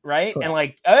 Right. Correct. And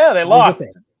like, they lost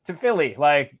to Philly.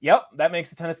 Like, yep, that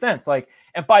makes a ton of sense. Like,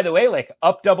 and by the way, like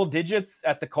up double digits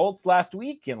at the Colts last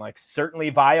week and like certainly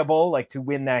viable, like to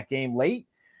win that game late,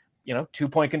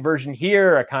 2-point conversion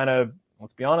here, a kind of,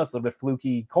 let's be honest, a little bit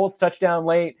fluky Colts touchdown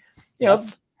late.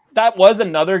 That was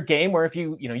another game where if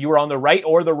you were on the right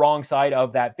or the wrong side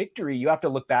of that victory, you have to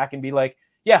look back and be like,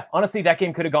 yeah, honestly, that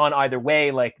game could have gone either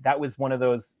way. Like that was one of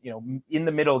those, in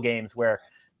the middle games where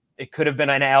it could have been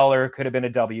an L or it could have been a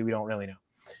W. We don't really know.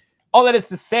 All that is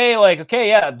to say, like, okay,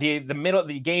 yeah,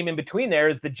 the game in between there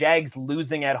is the Jags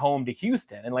losing at home to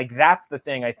Houston. And like, that's the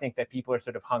thing I think that people are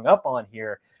sort of hung up on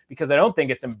here, because I don't think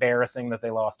it's embarrassing that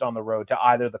they lost on the road to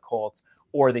either the Colts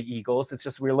or the Eagles. It's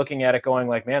just, we're looking at it going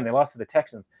like, man, they lost to the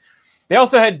Texans. They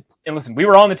also had, and listen, we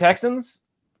were on the Texans,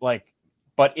 like,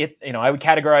 but it's, I would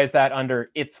categorize that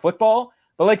under it's football,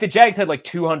 but like the Jags had like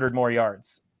 200 more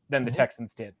yards than the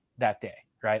Texans did that day.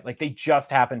 Right? Like they just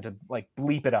happened to like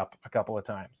bleep it up a couple of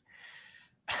times.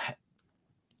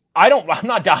 I'm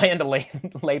not dying to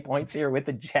lay points here with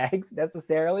the Jags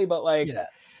necessarily, but like,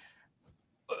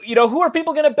 who are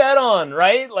people going to bet on?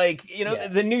 Right? Like,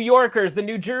 the New Yorkers, the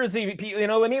New Jersey, you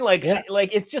know what I mean? Like, like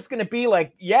it's just going to be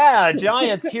like,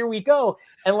 Giants, here we go.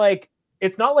 And like,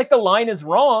 it's not like the line is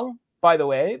wrong, by the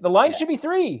way. The line should be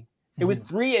 3. It was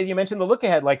 3. As you mentioned the look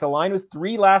ahead, like the line was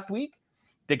 3 last week.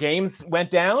 The games went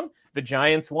down. The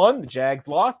Giants won, the Jags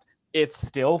lost. It's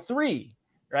still 3,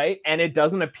 right? And it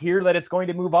doesn't appear that it's going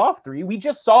to move off 3. We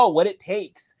just saw what it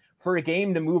takes for a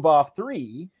game to move off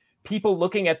 3. People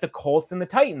looking at the Colts and the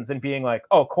Titans and being like,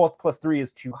 oh, Colts +3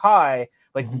 is too high.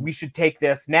 Like, we should take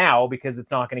this now because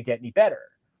it's not going to get any better.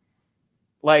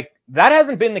 Like, that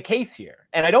hasn't been the case here.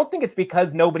 And I don't think it's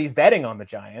because nobody's betting on the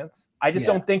Giants. I just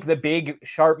don't think the big,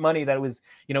 sharp money that was,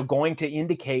 going to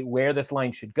indicate where this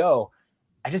line should go,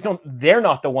 they're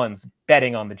not the ones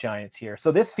betting on the Giants here.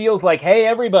 So this feels like, hey,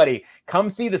 everybody, come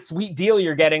see the sweet deal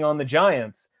you're getting on the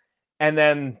Giants. And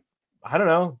then, I don't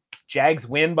know, Jags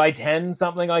win by 10,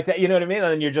 something like that. You know what I mean?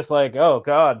 And then you're just like, oh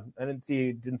God, I didn't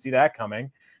see that coming,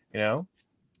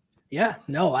 Yeah,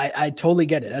 no, I totally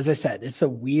get it. As I said, it's a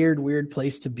weird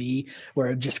place to be where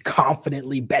I'm just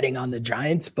confidently betting on the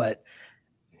Giants, but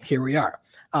here we are.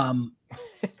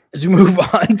 As we move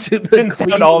on to the didn't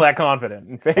sound all that confident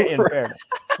in fairness.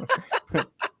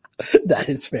 That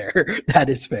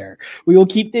is fair. We will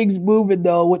keep things moving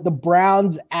though with the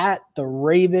Browns at the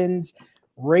Ravens.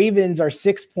 Ravens are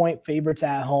 6-point favorites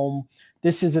at home.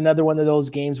 This is another one of those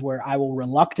games where I will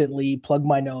reluctantly plug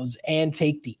my nose and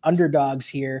take the underdogs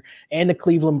here and the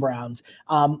Cleveland Browns.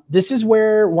 This is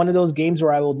where one of those games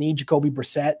where I will need Jacoby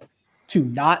Brissett to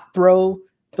not throw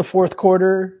the fourth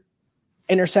quarter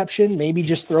interception, maybe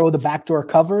just throw the backdoor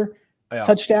cover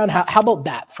touchdown. How about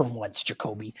that for once,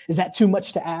 Jacoby? Is that too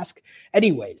much to ask?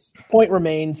 Anyways, point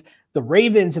remains, The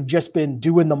Ravens have just been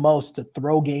doing the most to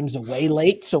throw games away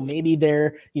late. So maybe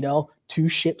they're, two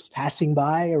ships passing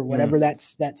by or whatever that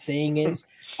saying is.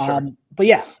 Sure. But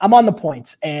yeah, I'm on the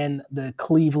points. And the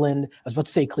Cleveland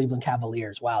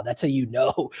Cavaliers. Wow, that's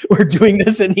how we're doing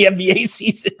this and the NBA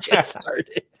season just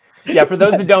started. Yeah, for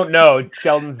those who don't know,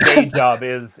 Sheldon's day job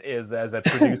is as a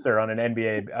producer on an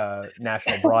NBA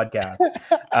national broadcast.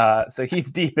 So he's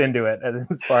deep into it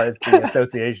as far as the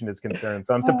association is concerned.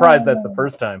 So I'm surprised that's the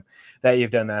first time that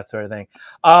you've done that sort of thing.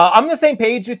 I'm on the same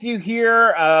page with you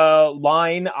here.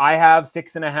 Line, I have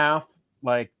 6.5.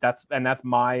 Like that's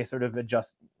my sort of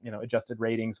adjusted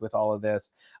ratings with all of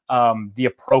this. The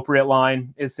appropriate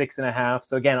line is 6.5.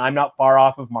 So again, I'm not far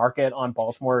off of market on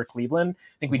Baltimore or Cleveland.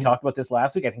 I think we talked about this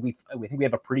last week. I think we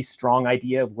have a pretty strong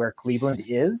idea of where Cleveland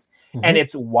is, and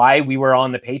it's why we were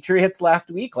on the Patriots last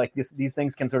week. Like these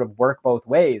things can sort of work both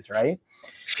ways, right?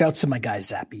 Shouts to my guy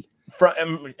Zappy.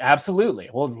 Absolutely.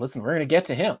 Well, listen, we're going to get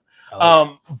to him.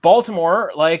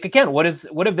 Baltimore, like again, what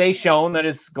have they shown that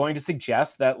is going to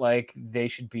suggest that like they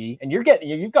should be? And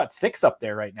you've got 6 up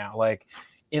there right now. Like,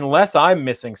 unless I'm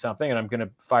missing something, and I'm going to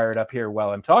fire it up here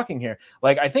while I'm talking here.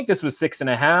 Like, I think this was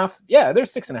 6.5. Yeah,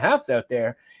 there's 6.5s out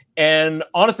there. And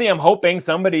honestly, I'm hoping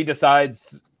somebody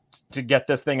decides to get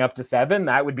this thing up to 7.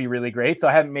 That would be really great. So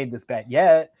I haven't made this bet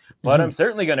yet, but I'm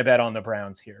certainly going to bet on the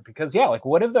Browns here because like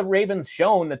what have the Ravens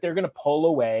shown that they're going to pull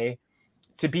away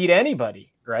to beat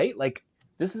anybody, right? Like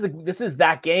this is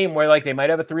that game where like they might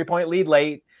have a 3-point lead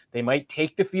late. They might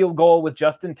take the field goal with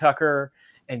Justin Tucker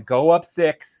and go up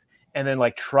 6 and then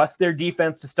like trust their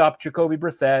defense to stop Jacoby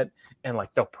Brissett. And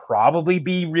like, they'll probably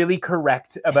be really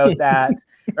correct about that.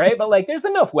 Right. But like, there's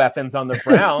enough weapons on the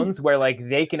Browns where like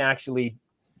they can actually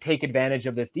take advantage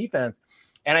of this defense.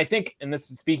 And I think, and this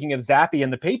is speaking of Zappy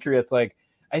and the Patriots, like,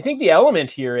 I think the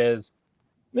element here is,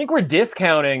 I think we're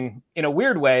discounting in a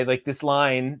weird way, like this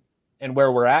line and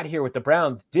where we're at here with the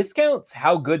Browns discounts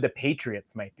how good the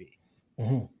Patriots might be.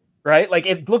 Right? Like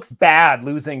it looks bad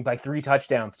losing by 3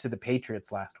 touchdowns to the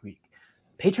Patriots last week.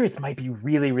 Patriots might be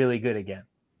really, really good again.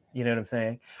 You know what I'm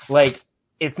saying? Like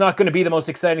it's not going to be the most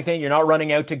exciting thing. You're not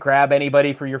running out to grab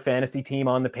anybody for your fantasy team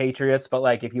on the Patriots. But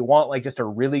like, if you want like just a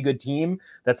really good team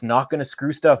that's not going to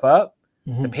screw stuff up,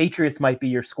 the Patriots might be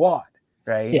your squad.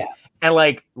 Right. Yeah. And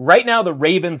like right now, the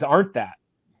Ravens aren't that,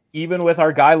 even with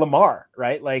our guy Lamar,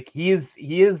 right? Like he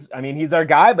is, I mean, he's our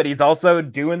guy, but he's also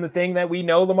doing the thing that we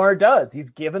know Lamar does. He's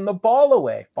giving the ball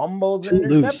away, fumbles, and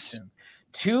interceptions.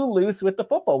 Too loose with the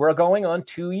football. We're going on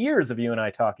 2 years of you and I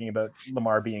talking about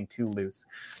Lamar being too loose.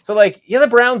 So like, yeah, the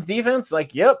Browns defense,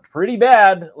 like, yep, pretty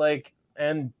bad. Like,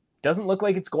 and doesn't look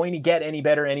like it's going to get any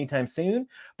better anytime soon.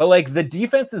 But like the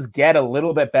defenses get a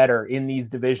little bit better in these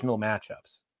divisional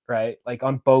matchups. Right? Like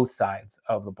on both sides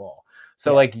of the ball.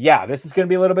 So like, yeah, this is going to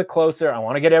be a little bit closer. I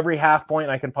want to get every half point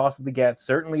I can possibly get.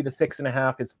 Certainly the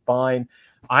 6.5 is fine.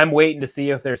 I'm waiting to see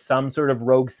if there's some sort of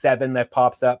rogue 7 that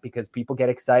pops up because people get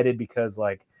excited because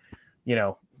like,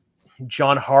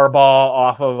 John Harbaugh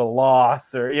off of a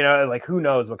loss or, like who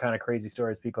knows what kind of crazy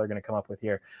stories people are going to come up with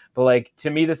here. But like, to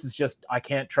me, this is just, I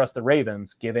can't trust the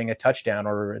Ravens giving a touchdown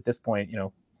or at this point,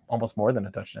 almost more than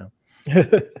a touchdown.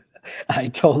 I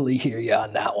totally hear you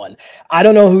on that one. I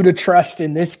don't know who to trust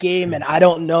in this game, and I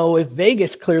don't know if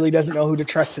Vegas clearly doesn't know who to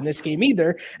trust in this game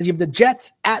either, as you have the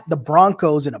Jets at the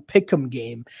Broncos in a pick'em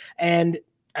game. And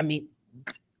I mean,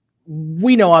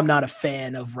 we know I'm not a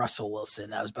fan of Russell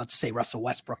Wilson. I was about to say Russell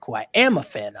Westbrook, who I am a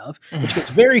fan of, which gets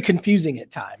very confusing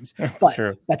at times.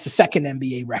 But that's the second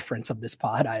NBA reference of this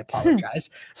pod. I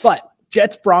apologize. But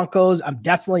Jets Broncos, I'm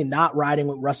definitely not riding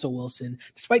with Russell Wilson,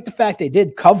 despite the fact they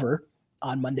did cover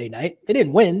on Monday night. They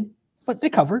didn't win, but they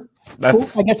covered. Cool.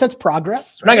 I guess that's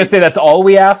progress. I'm not going to say that's all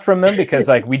we asked from them because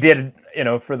like we did,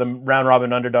 for the round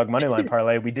robin underdog moneyline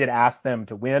parlay, we did ask them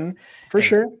to win. For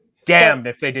sure. Damned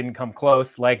if they didn't come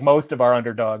close, like most of our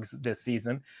underdogs this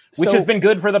season, which has been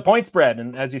good for the point spread.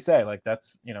 And as you say, like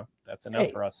that's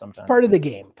enough for us sometimes. Part of the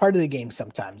game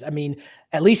sometimes. I mean,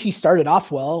 at least he started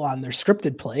off well on their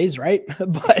scripted plays, right?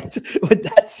 But with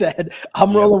that said,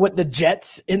 I'm rolling with the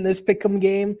Jets in this pick'em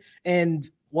game and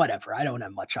whatever. I don't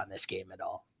have much on this game at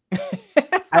all.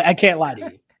 I can't lie to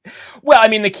you. Well, I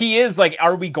mean, the key is like,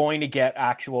 are we going to get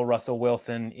actual Russell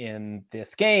Wilson in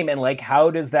this game? And like, how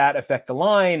does that affect the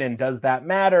line? And does that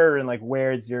matter? And like,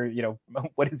 where's your,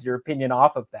 what is your opinion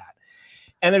off of that?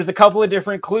 And there's a couple of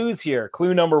different clues here.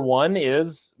 Clue number 1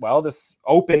 is, well, this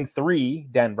opened 3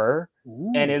 Denver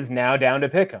and is now down to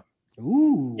pick 'em.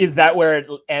 Is that where it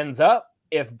ends up?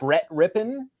 If Brett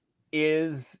Rippon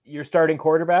is your starting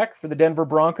quarterback for the Denver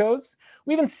Broncos.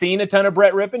 We haven't seen a ton of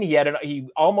Brett Rippon. He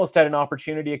almost had an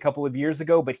opportunity a couple of years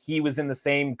ago, but he was in the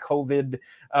same COVID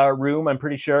room, I'm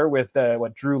pretty sure, with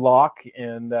Drew Lock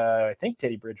and I think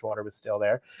Teddy Bridgewater was still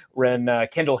there when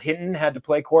Kendall Hinton had to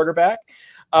play quarterback.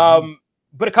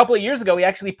 But a couple of years ago, he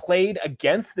actually played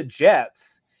against the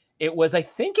Jets. I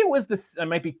think it was this, I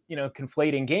might be,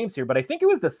 conflating games here, but I think it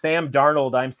was the Sam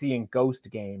Darnold I'm seeing ghost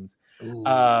games.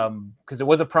 Because it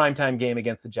was a primetime game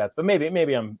against the Jets, but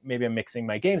maybe I'm mixing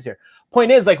my games here.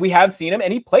 Point is, like, we have seen him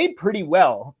and he played pretty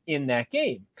well in that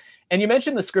game. And you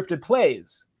mentioned the scripted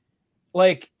plays.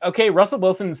 Like, okay, Russell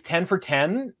Wilson's 10 for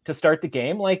 10 to start the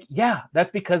game. Like, yeah,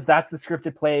 that's because that's the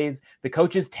scripted plays. The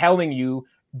coach is telling you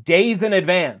days in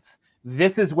advance,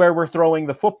 this is where we're throwing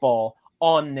the football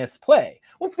on this play.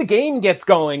 Once the game gets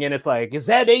going and it's like, is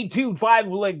that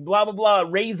 8-2-5, like blah, blah, blah,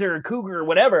 Razor, Cougar,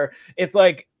 whatever. It's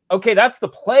like, okay, that's the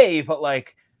play, but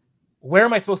like, where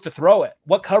am I supposed to throw it?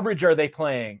 What coverage are they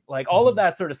playing? Like all of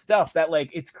that sort of stuff that, like,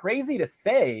 it's crazy to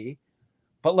say,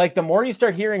 but like the more you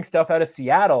start hearing stuff out of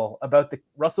Seattle about the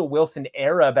Russell Wilson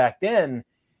era back then,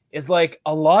 is like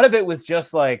a lot of it was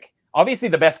just like, obviously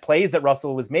the best plays that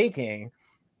Russell was making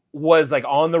was like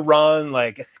on the run,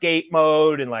 like escape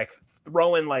mode and like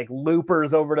throwing like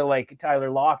loopers over to like Tyler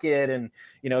Lockett and,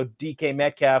 DK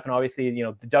Metcalf and obviously,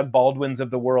 the Doug Baldwins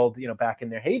of the world, back in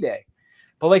their heyday.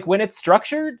 But like when it's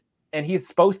structured and he's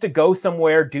supposed to go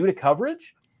somewhere due to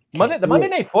coverage, the Monday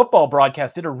Night Football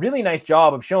broadcast did a really nice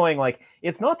job of showing like,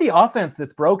 it's not the offense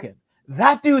that's broken.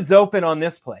 That dude's open on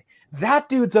this play. That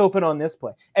dude's open on this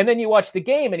play. And then you watch the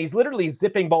game and he's literally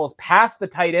zipping balls past the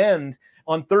tight end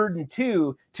on 3rd and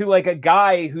 2 to like a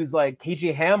guy who's like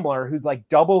KJ Hamler, who's like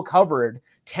double covered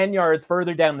 10 yards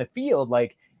further down the field.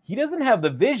 Like, he doesn't have the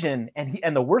vision.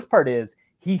 And the worst part is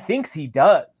he thinks he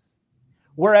does.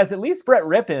 Whereas at least Brett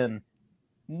Rippon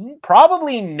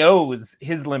probably knows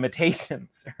his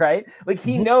limitations, right? Like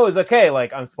he knows, okay,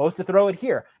 like I'm supposed to throw it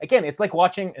here. Again, it's like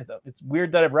watching, it's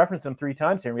weird that I've referenced him 3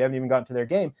 times here. We haven't even gotten to their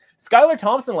game. Skylar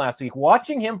Thompson last week,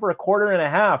 watching him for a quarter and a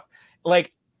half,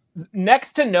 like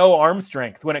next to no arm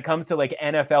strength when it comes to like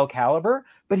NFL caliber,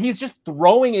 but he's just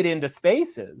throwing it into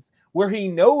spaces where he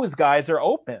knows guys are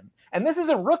open. And this is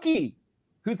a rookie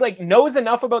who's like knows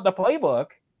enough about the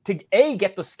playbook to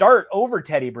get the start over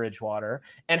Teddy Bridgewater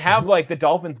and have like the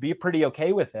Dolphins be pretty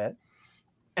okay with it.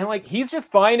 And like, he's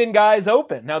just finding guys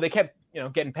open. Now they kept,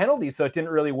 getting penalties, so it didn't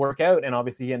really work out. And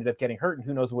obviously he ended up getting hurt and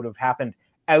who knows what would have happened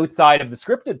outside of the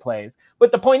scripted plays.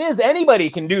 But the point is, anybody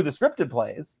can do the scripted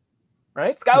plays,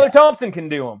 right? Skylar Thompson can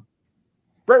do them.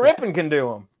 Brett Rippon can do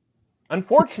them.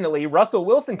 Unfortunately, Russell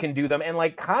Wilson can do them and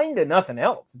like kind of nothing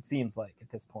else, it seems like at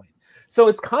this point. So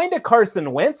it's kind of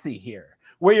Carson Wentz-y here,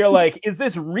 where you're like, is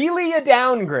this really a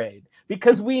downgrade?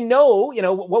 Because we know,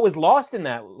 what was lost in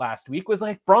that last week was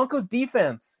like Broncos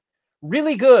defense,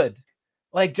 really good.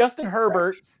 Like Justin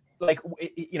Herbert, like,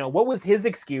 what was his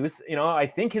excuse? I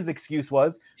think his excuse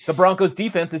was the Broncos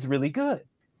defense is really good.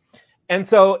 And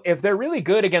so if they're really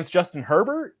good against Justin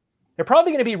Herbert, they're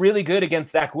probably going to be really good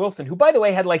against Zach Wilson, who, by the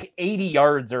way, had like 80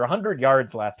 yards or 100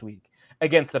 yards last week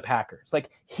against the Packers.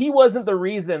 Like, he wasn't the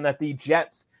reason that the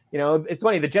Jets, it's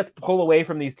funny, the Jets pull away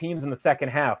from these teams in the second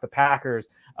half, the Packers,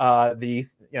 the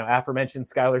aforementioned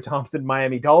Skylar Thompson,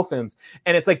 Miami Dolphins.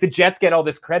 And it's like the Jets get all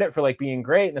this credit for like being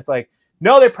great. And it's like,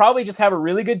 no, they probably just have a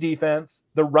really good defense.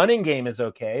 The running game is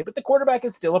okay, but the quarterback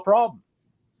is still a problem.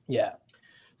 Yeah.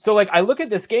 So like, I look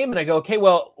at this game and I go, okay,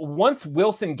 well, once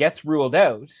Wilson gets ruled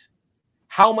out,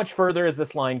 how much further is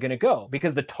this line going to go?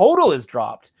 Because the total is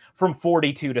dropped from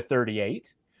 42 to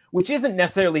 38, which isn't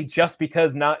necessarily just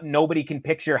because nobody can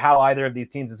picture how either of these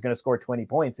teams is going to score 20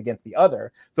 points against the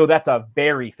other, though that's a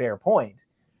very fair point.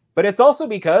 But it's also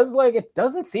because like it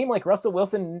doesn't seem like Russell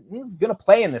Wilson is going to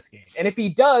play in this game. And if he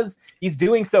does, he's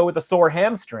doing so with a sore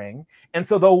hamstring. And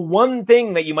so the one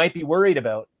thing that you might be worried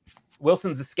about,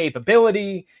 Wilson's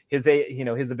escapability,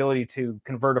 his ability to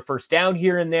convert a first down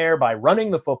here and there by running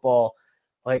the football,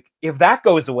 like if that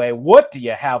goes away, what do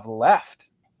you have left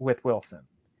with Wilson?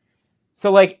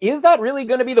 So like, is that really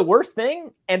going to be the worst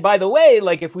thing? And by the way,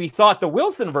 like if we thought the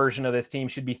Wilson version of this team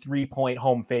should be 3-point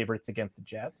home favorites against the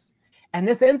Jets, and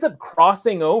this ends up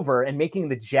crossing over and making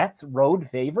the Jets road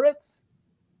favorites,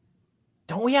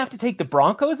 don't we have to take the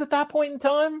Broncos at that point in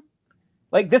time?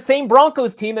 Like the same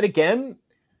Broncos team that, again,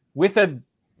 with a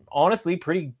honestly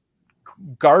pretty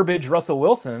garbage Russell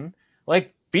Wilson,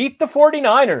 like beat the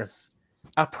 49ers,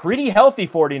 a pretty healthy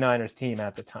 49ers team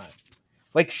at the time.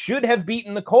 Like should have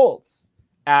beaten the Colts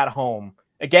at home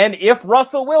Again, if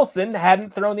Russell Wilson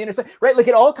hadn't thrown the interception, right? Like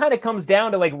it all kind of comes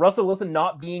down to like Russell Wilson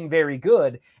not being very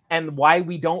good and why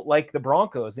we don't like the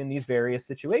Broncos in these various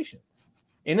situations.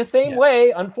 In the same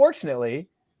way, unfortunately,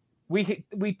 we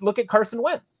look at Carson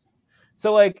Wentz.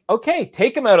 So like, okay,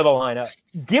 take him out of the lineup.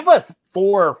 Give us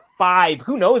 4, 5.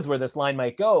 Who knows where this line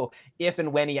might go if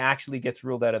and when he actually gets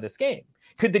ruled out of this game.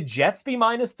 Could the Jets be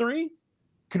 -3?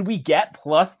 Could we get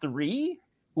 +3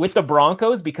 with the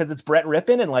Broncos because it's Brett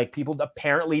Rippon and like people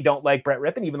apparently don't like Brett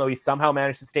Rippon, even though he somehow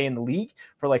managed to stay in the league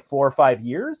for like 4 or 5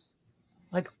 years?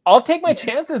 Like, I'll take my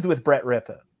chances with Brett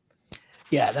Rippon.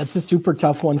 Yeah, that's a super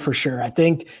tough one for sure. I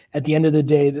think at the end of the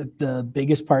day, the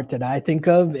biggest part that I think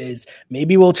of is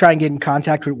maybe we'll try and get in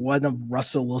contact with one of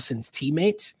Russell Wilson's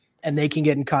teammates and they can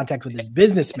get in contact with his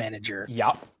business manager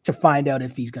to find out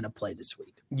if he's going to play this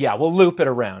week. Yeah, we'll loop it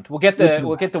around. We'll get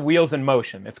the wheels in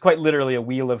motion. It's quite literally a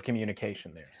wheel of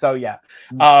communication there. So yeah.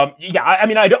 I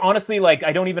mean, I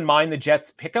don't even mind the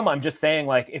Jets pick 'em. I'm just saying,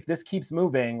 like, if this keeps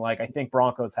moving, like, I think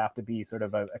Broncos have to be sort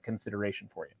of a consideration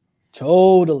for you.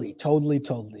 Totally.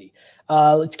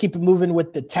 Let's keep it moving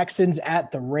with the Texans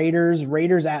at the Raiders.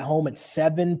 Raiders at home at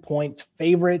 7-point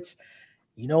favorites.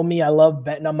 You know me, I love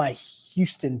betting on my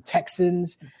Houston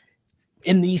Texans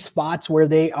in these spots where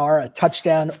they are a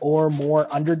touchdown or more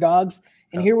underdogs.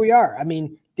 And here we are. I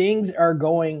mean, things are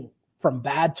going from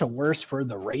bad to worse for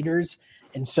the Raiders.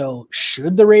 And so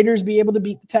should the Raiders be able to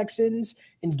beat the Texans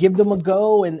and give them a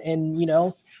go? And you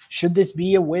know, should this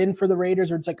be a win for the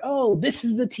Raiders, or it's like, oh, this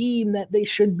is the team that they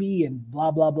should be and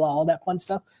blah, blah, blah, all that fun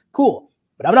stuff? Cool.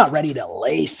 But I'm not ready to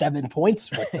lay 7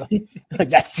 points with them. Like,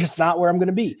 that's just not where I'm going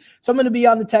to be. So I'm going to be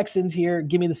on the Texans here.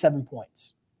 Give me the 7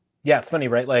 points. Yeah, it's funny,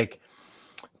 right? Like,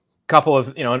 couple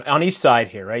of, you know, on each side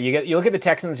here, right? You look at the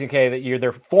Texans, okay,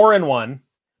 they're 4-1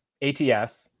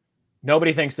 ATS.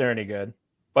 Nobody thinks they're any good,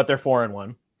 but they're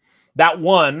 4-1. That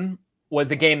one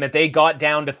was a game that they got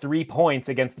down to 3 points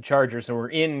against the Chargers and were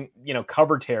in, you know,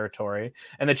 cover territory,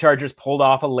 and the Chargers pulled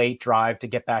off a late drive to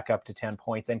get back up to 10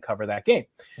 points and cover that game.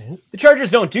 Mm-hmm. The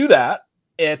Chargers don't do that.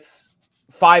 It's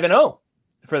 5-0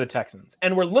 for the Texans.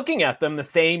 And we're looking at them the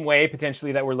same way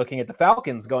potentially that we're looking at the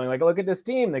Falcons, going like, look at this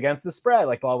team against the spread,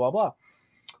 like blah, blah, blah.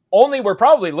 Only we're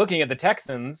probably looking at the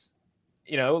Texans,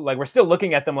 you know, like we're still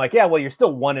looking at them like, yeah, well, you're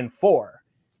still 1-4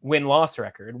 win-loss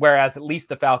record, whereas at least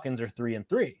the Falcons are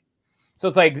 3-3. So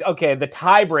it's like, okay, the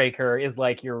tiebreaker is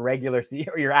like your regular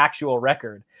season or your actual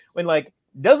record, when like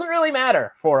doesn't really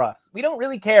matter for us. We don't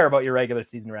really care about your regular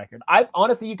season record. I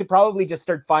honestly, you could probably just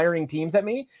start firing teams at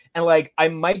me, and like I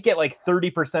might get like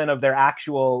 30% of their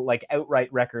actual like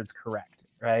outright records correct,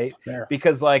 right? Fair.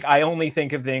 Because like I only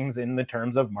think of things in the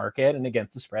terms of market and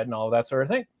against the spread and all of that sort of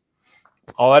thing.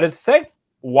 All that is to say,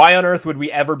 why on earth would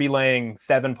we ever be laying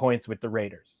 7 points with the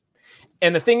Raiders?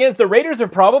 And the thing is, the Raiders are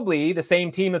probably the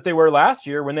same team that they were last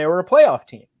year when they were a playoff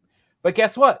team. But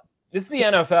guess what? This is the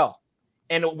NFL.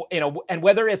 And, you know, and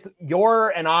whether it's your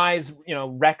and I's, you know,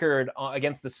 record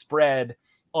against the spread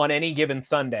on any given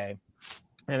Sunday,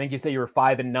 I think you say you were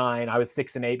 5-9. I was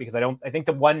 6-8 because I think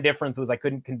the one difference was I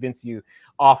couldn't convince you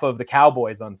off of the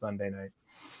Cowboys on Sunday night.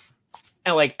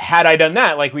 And like, had I done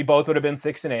that, like we both would have been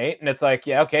 6-8. And it's like,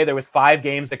 yeah, okay, there was 5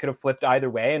 games that could have flipped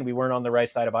either way, and we weren't on the right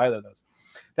side of either of those.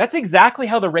 That's exactly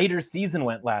how the Raiders season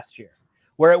went last year,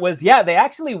 where it was, yeah, they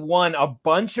actually won a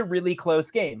bunch of really close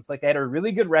games. Like they had a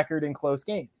really good record in close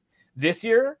games. This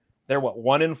year, they're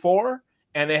 1-4,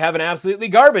 and they have an absolutely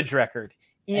garbage record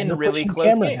in really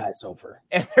close games.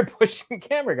 And they're pushing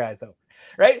camera guys over,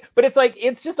 right? But it's like,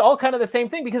 it's just all kind of the same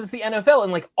thing because it's the NFL,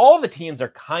 and like all the teams are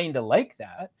kind of like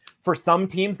that. For some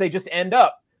teams, they just end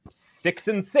up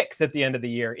 6-6 at the end of the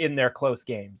year in their close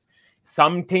games.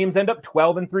 Some teams end up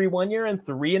 12-3 one year and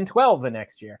 3-12 the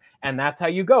next year. And that's how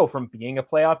you go from being a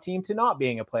playoff team to not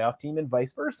being a playoff team and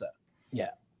vice versa.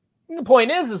 Yeah. And the point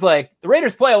is like the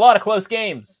Raiders play a lot of close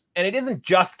games, and it isn't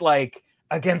just like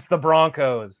against the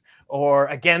Broncos or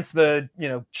against the, you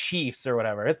know, Chiefs or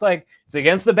whatever. It's like, it's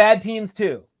against the bad teams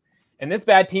too. And this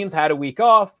bad team's had a week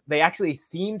off. They actually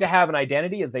seem to have an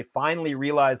identity as they finally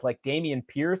realize like Dameon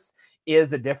Pierce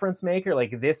is a difference maker.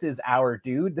 Like, this is our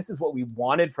dude. This is what we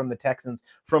wanted from the Texans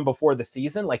from before the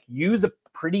season. Like, use a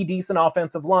pretty decent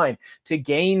offensive line to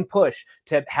gain push,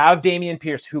 to have Dameon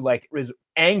Pierce, who like is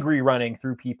angry running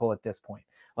through people at this point.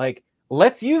 Like,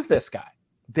 let's use this guy.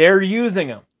 They're using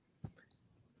him.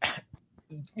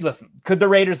 Listen, could the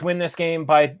Raiders win this game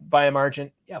by a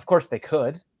margin? Yeah, of course they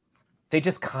could. They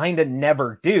just kind of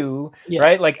never do,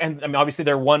 right? Like, and I mean, obviously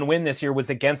their one win this year was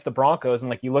against the Broncos. And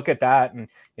like, you look at that and,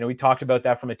 you know, we talked about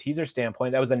that from a teaser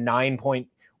standpoint. That was a 9-point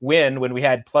win when we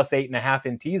had +8.5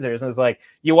 in teasers. And it's like,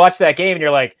 you watch that game and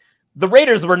you're like, the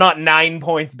Raiders were not 9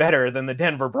 points better than the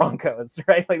Denver Broncos,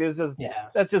 right? Like there's just,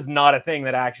 that's just not a thing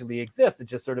that actually exists.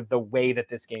 It's just sort of the way that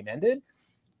this game ended.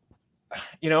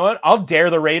 You know what? I'll dare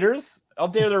the Raiders. I'll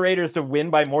dare the Raiders to win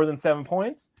by more than 7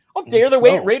 points. I'll dare the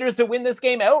Raiders to win this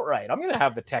game outright. I'm going to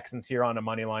have the Texans here on a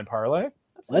money line parlay.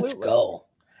 Absolutely. Let's go.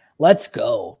 Let's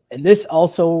go. And this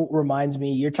also reminds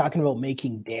me, you're talking about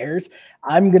making dares.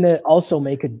 I'm going to also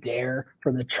make a dare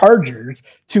for the Chargers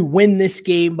to win this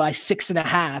game by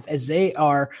 6.5 as they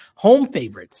are home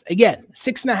favorites. Again,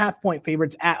 6.5 point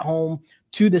favorites at home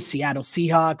to the Seattle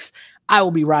Seahawks. I will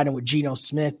be riding with Geno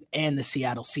Smith and the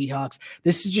Seattle Seahawks.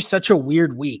 This is just such a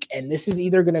weird week. And this is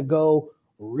either going to go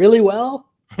really well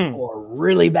or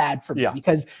really bad for me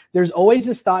because there's always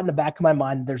this thought in the back of my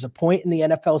mind. There's a point in the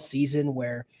NFL season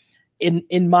where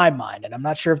in my mind, and I'm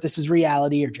not sure if this is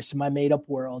reality or just in my made up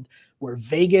world, where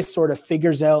Vegas sort of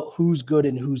figures out who's good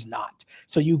and who's not.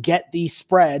 So you get these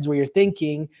spreads where you're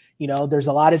thinking, you know, there's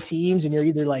a lot of teams and you're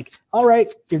either like, all right,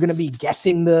 you're going to be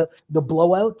guessing the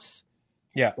blowouts.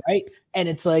 Yeah. Right. And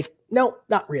it's like, no,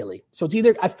 not really. So it's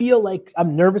either, I feel like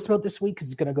I'm nervous about this week because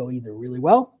it's going to go either really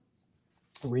well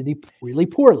or really, really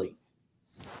poorly.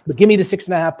 But give me the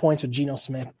 6.5 points with Geno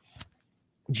Smith.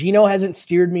 Geno hasn't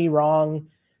steered me wrong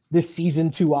this season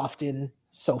too often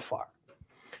so far.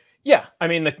 Yeah. I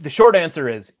mean, the short answer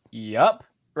is yup.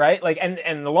 Right. Like,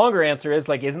 and the longer answer is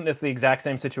like, isn't this the exact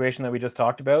same situation that we just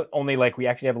talked about? Only like we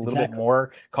actually have a little bit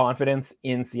more confidence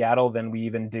in Seattle than we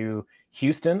even do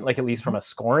Houston, like at least from a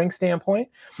scoring standpoint.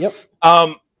 Yep.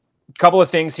 Couple of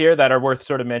things here that are worth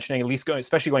sort of mentioning, at least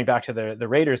especially going back to the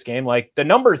Raiders game, like the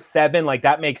number 7, like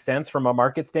that makes sense from a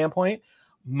market standpoint.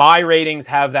 My ratings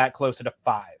have that closer to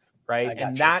 5. Right.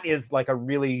 And that is like a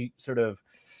really sort of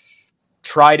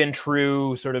tried and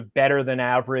true, sort of better than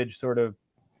average sort of,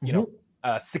 you know,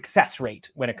 success rate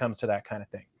when it comes to that kind of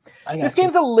thing. This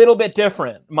game's a little bit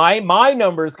different. My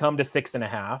numbers come to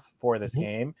 6.5 for this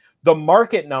game. The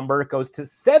market number goes to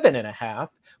 7.5,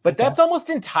 but that's almost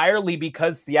entirely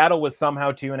because Seattle was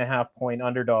somehow 2.5 point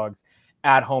underdogs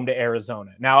at home to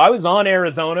Arizona. Now I was on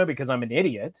Arizona because I'm an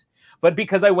idiot, but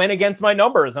because I went against my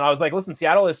numbers and I was like, listen,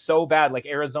 Seattle is so bad. Like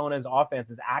Arizona's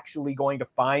offense is actually going to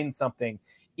find something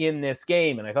in this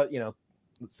game. And I thought, you know,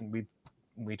 listen,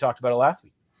 we talked about it last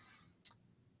week.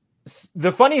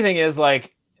 The funny thing is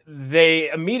like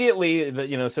they immediately,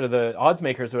 you know, sort of the odds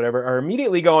makers or whatever are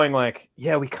immediately going like,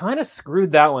 yeah, we kind of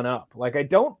screwed that one up. Like, I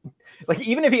don't like,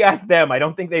 even if you ask them, I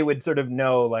don't think they would sort of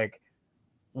know like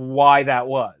why that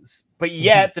was, but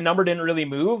yet the number didn't really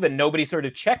move and nobody sort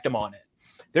of checked them on it.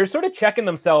 They're sort of checking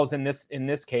themselves in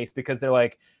this case because they're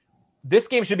like, this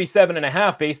game should be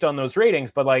 7.5 based on those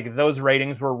ratings, but like those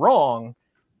ratings were wrong.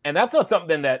 And that's not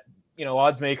something that, you know,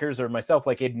 odds makers or myself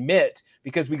like admit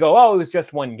because we go, oh, it was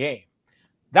just one game.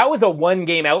 That was a 1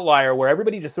 game outlier where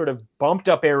everybody just sort of bumped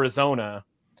up Arizona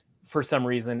for some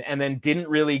reason and then didn't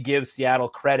really give Seattle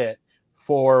credit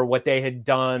for what they had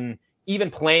done, even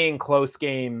playing close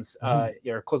games,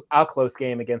 or a close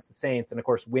game against the Saints, and of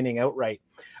course winning outright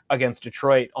against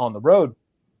Detroit on the road.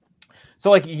 So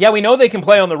like, yeah, we know they can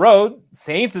play on the road.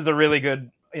 Saints is a really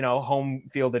good, you know, home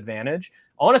field advantage.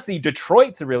 Honestly,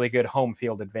 Detroit's a really good home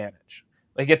field advantage.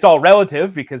 Like it's all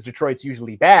relative because Detroit's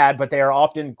usually bad, but they are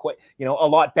often quite, you know, a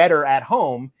lot better at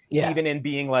home, even in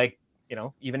being like, you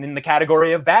know, even in the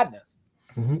category of badness.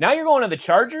 Now you're going to the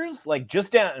Chargers, like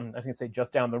just down, I was going to say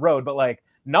just down the road, but like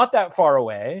not that far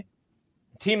away.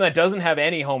 Team that doesn't have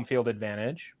any home field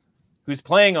advantage, who's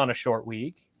playing on a short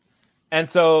week. And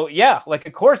so, yeah, like,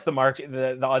 of course, the market,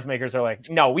 the odds makers are like,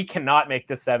 no, we cannot make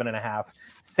this 7.5.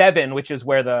 7, which is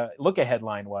where the look ahead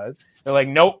line was. They're like,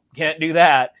 nope, can't do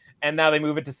that. And now they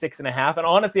move it to 6.5. And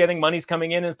honestly, I think money's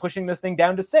coming in and pushing this thing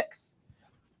down to 6.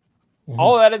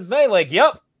 All of that is to say, like,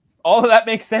 yep, all of that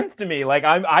makes sense to me. Like,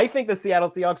 I think the Seattle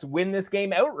Seahawks win this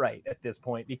game outright at this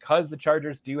point because the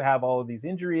Chargers do have all of these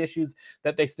injury issues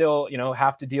that they still, you know,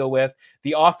 have to deal with.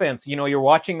 The offense, you know, you're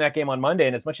watching that game on Monday,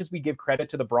 and as much as we give credit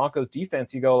to the Broncos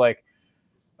defense, you go like,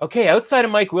 okay, outside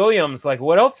of Mike Williams, like,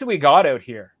 what else do we got out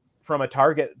here from a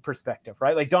target perspective,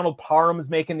 right? Like Donald Parham's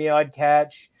making the odd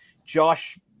catch.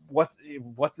 Josh,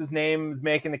 what's his name is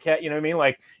making the catch, you know what I mean?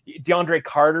 Like DeAndre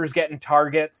Carter's getting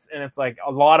targets, and it's like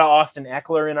a lot of Austin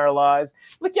Eckler in our lives.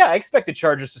 Like, yeah, I expect the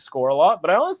Chargers to score a lot,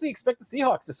 but I honestly expect the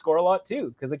Seahawks to score a lot too,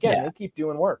 because again, they keep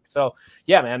doing work. So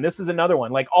yeah, man, this is another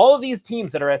one. Like all of these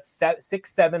teams that are at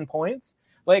 6-7 points,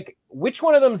 like which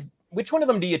one of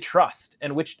them do you trust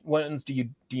and which ones do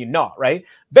you not, right?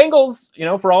 Bengals, you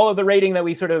know, for all of the rating that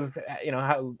we sort of, you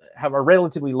know, have are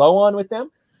relatively low on with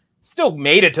them, still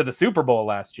made it to the Super Bowl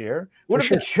last year. What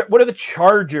For are the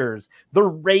Chargers, the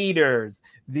Raiders,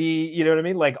 you know what I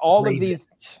mean? Like all Ravens.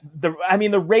 of these,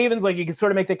 the Ravens, like you can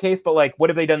sort of make the case, but like, what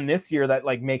have they done this year that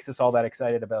like makes us all that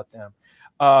excited about them?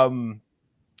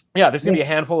 There's gonna be a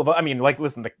handful of,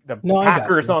 listen, the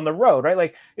Packers on the road, right?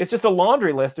 Like it's just a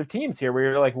laundry list of teams here where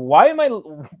you're like, why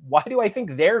do I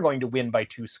think they're going to win by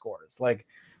 2 scores? Like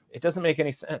it doesn't make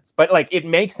any sense, but like it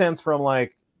makes sense from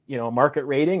like, market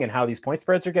rating and how these point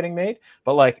spreads are getting made.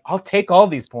 But like, I'll take all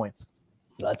these points.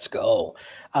 Let's go.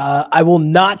 I will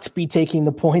not be taking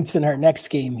the points in our next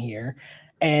game here.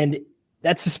 And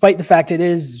that's despite the fact it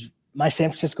is my San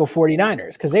Francisco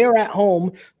 49ers, because they are at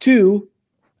home to,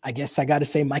 I guess I got to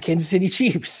say, my Kansas City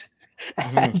Chiefs.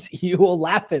 As you will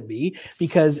laugh at me,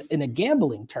 because in a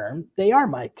gambling term, they are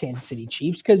my Kansas City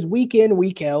Chiefs, because week in,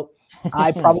 week out,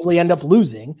 I probably end up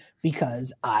losing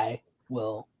because I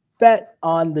will bet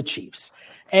on the Chiefs.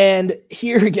 And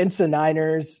here against the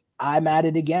Niners, I'm at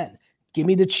it again. Give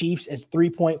me the Chiefs as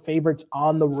 3-point favorites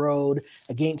on the road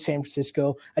against San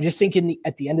Francisco. I just think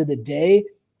at the end of the day,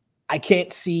 I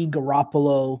can't see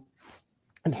Garoppolo.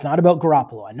 And it's not about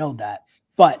Garoppolo, I know that.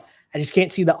 But I just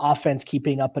can't see the offense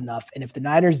keeping up enough. And if the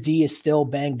Niners D is still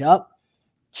banged up,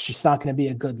 it's just not going to be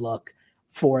a good look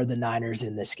for the Niners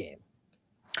in this game.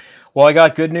 Well, I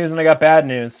got good news and I got bad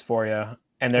news for you.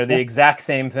 And they're the exact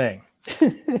same thing.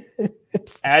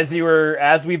 As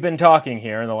we've been talking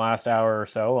here in the last hour or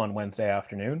so on Wednesday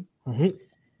afternoon,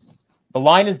 the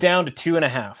line is down to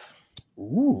 2.5.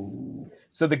 Ooh.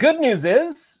 So the good news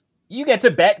is you get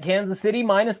to bet Kansas City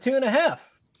minus 2.5.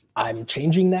 I'm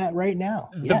changing that right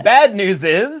now. The bad news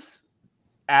is,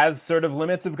 as sort of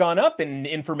limits have gone up and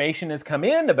information has come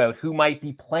in about who might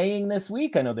be playing this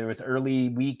week. I know there was early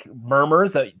week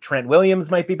murmurs that Trent Williams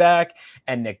might be back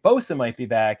and Nick Bosa might be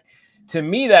back. To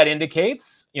me, that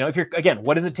indicates, if you're, again,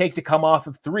 what does it take to come off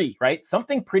of 3, right?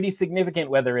 Something pretty significant,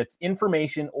 whether it's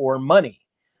information or money.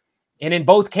 And in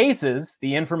both cases,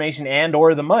 the information and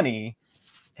or the money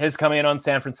has come in on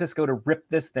San Francisco to rip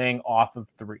this thing off of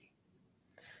 3.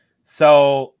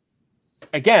 So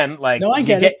again, like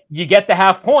you get the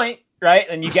half point, right?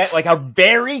 And you get like a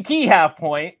very key half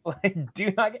point.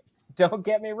 Like, don't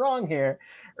get me wrong here,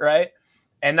 right?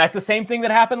 And that's the same thing that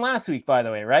happened last week, by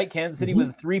the way, right? Kansas City was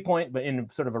a 3-point, but in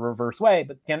sort of a reverse way.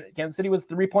 But Kansas City was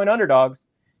 3-point underdogs,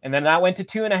 and then that went to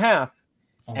 2.5.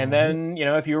 And then,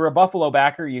 if you were a Buffalo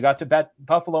backer, you got to bet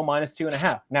Buffalo minus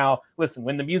 2.5. Now, listen,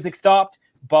 when the music stopped,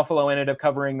 Buffalo ended up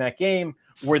covering that game.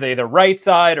 Were they the right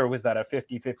side, or was that a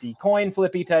 50-50 coin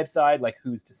flippy type side? Like,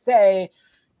 who's to say?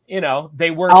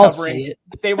 They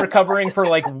were covering for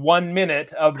like 1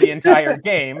 minute of the entire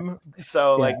game.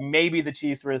 So like maybe the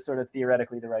Chiefs were sort of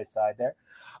theoretically the right side there.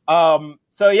 You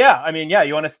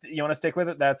want to stick with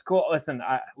it. That's cool. Listen,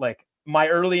 my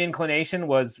early inclination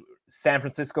was San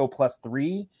Francisco plus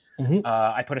 3.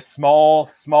 I put a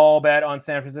small bet on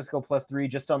San Francisco plus 3,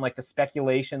 just on like the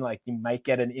speculation, like you might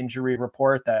get an injury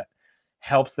report that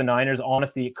helps the Niners.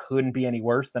 Honestly, it couldn't be any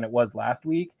worse than it was last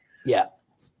week. Yeah.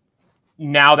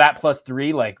 Now that plus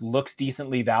 3 like looks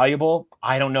decently valuable.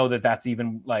 I don't know that that's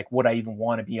even like what I even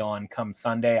want to be on come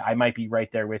Sunday. I might be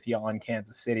right there with you on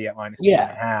Kansas City at minus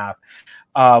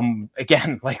 2.5.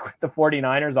 Again, like with the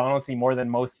 49ers, honestly, more than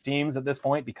most teams at this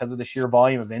point, because of the sheer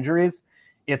volume of injuries,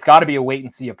 it's got to be a wait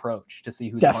and see approach to see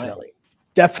who's playing.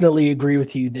 Definitely agree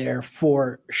with you there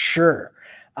for sure.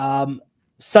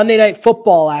 Sunday night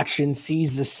football action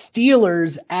sees the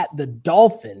Steelers at the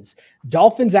Dolphins.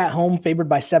 Dolphins at home, favored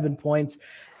by 7 points.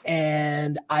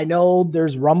 And I know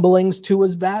there's rumblings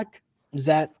Tua's back. Is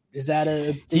that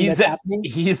a thing that's happening?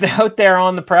 He's out there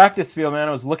on the practice field, man.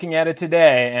 I was looking at it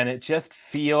today, and it just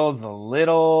feels a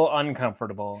little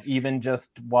uncomfortable, even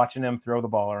just watching him throw the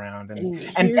ball around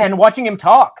and watching him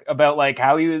talk about like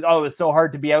how it was so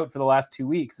hard to be out for the last 2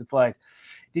 weeks. It's like,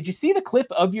 did you see the clip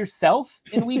of yourself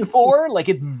in week 4? Like,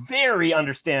 it's very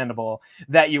understandable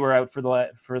that you were out for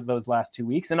those last 2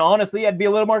 weeks. And honestly, I'd be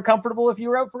a little more comfortable if you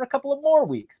were out for a couple of more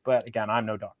weeks. But again, I'm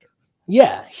no doctor.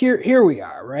 Yeah, here we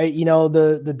are, right?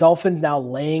 The Dolphins now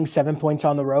laying 7 points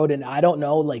on the road. And I don't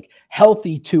know, like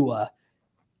healthy Tua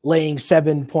laying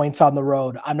 7 points on the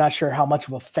road. I'm not sure how much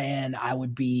of a fan I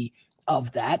would be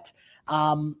of that.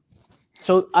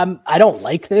 So I don't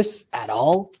like this at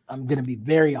all. I'm going to be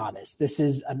very honest. This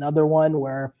is another one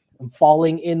where I'm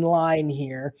falling in line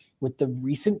here with the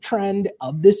recent trend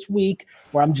of this week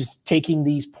where I'm just taking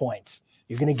these points.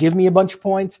 You're going to give me a bunch of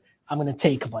points. I'm going to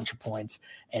take a bunch of points.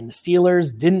 And the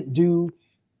Steelers didn't do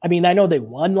 – I mean, I know they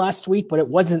won last week, but it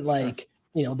wasn't like,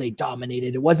 they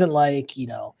dominated. It wasn't like,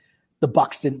 the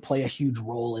Bucs didn't play a huge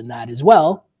role in that as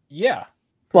well. Yeah.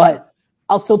 But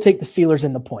I'll still take the Steelers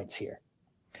and the points here.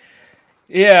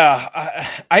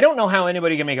 Yeah, I don't know how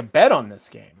anybody can make a bet on this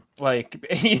game. Like,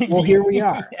 well, here we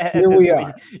are. Here we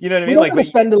are. You know what I mean? We don't want to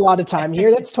spend a lot of time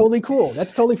here. That's totally cool.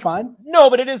 That's totally fine. No,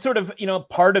 but it is sort of,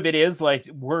 part of it is like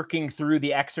working through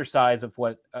the exercise of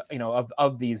what,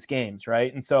 of these games,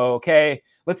 right? And so, okay,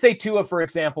 let's say Tua, for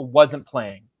example, wasn't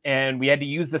playing, and we had to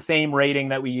use the same rating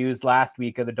that we used last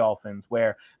week of the Dolphins,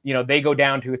 where, they go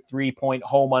down to a 3-point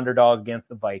home underdog against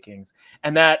the Vikings.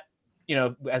 And that,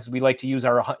 as we like to use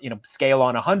our, scale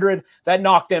on 100, that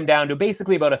knocked them down to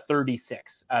basically about a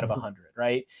 36 out of 100,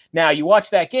 right? Now you watch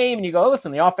that game and you go,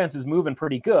 listen, the offense is moving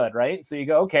pretty good, right? So you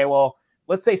go, okay, well,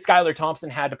 let's say Skylar Thompson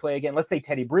had to play again. Let's say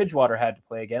Teddy Bridgewater had to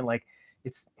play again. Like,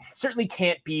 it certainly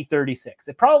can't be 36.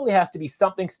 It probably has to be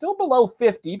something still below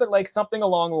 50, but like something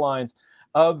along the lines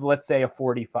of, let's say, a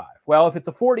 45. Well, if it's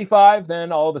a 45,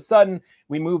 then all of a sudden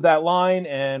we move that line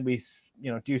and we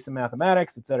do some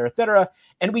mathematics, et cetera,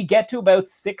 and we get to about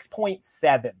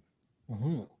 6.7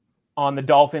 on the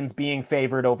Dolphins being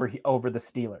favored over the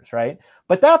Steelers, right?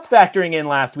 But that's factoring in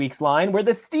last week's line where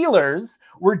the Steelers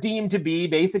were deemed to be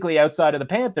basically outside of the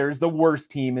Panthers, the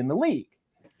worst team in the league.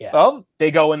 Yeah. Well,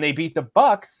 they go and they beat the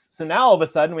Bucks. So now all of a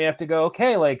sudden we have to go,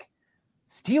 okay, like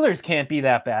Steelers can't be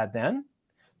that bad then.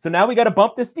 So now we got to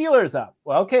bump the Steelers up.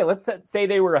 Well, okay, let's say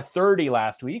they were a 30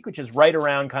 last week, which is right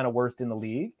around kind of worst in the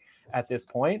league at this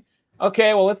point.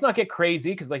 Okay, well, let's not get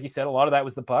crazy because, like you said, a lot of that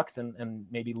was the Bucks and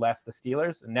maybe less the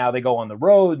Steelers. And now they go on the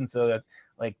road, and so that,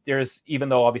 like, there's, even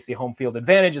though obviously home field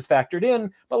advantage is factored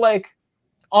in, but like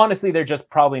honestly, they're just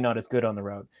probably not as good on the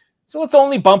road. So let's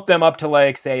only bump them up to,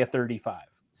 like, say, a 35.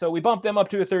 So we bump them up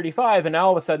to a 35, and now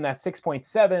all of a sudden that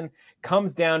 6.7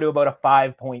 comes down to about a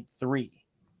 5.3.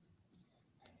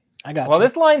 I got well, you.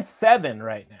 This line's 7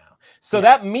 right now. So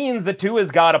that means the two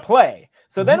has got to play.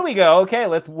 So then we go, okay,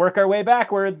 let's work our way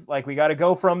backwards. Like, we got to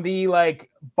go from the, like,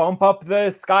 bump up the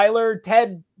Skylar,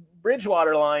 Ted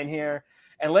Bridgewater line here.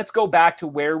 And let's go back to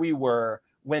where we were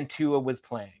when Tua was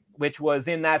playing, which was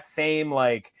in that same,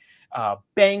 like,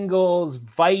 Bengals,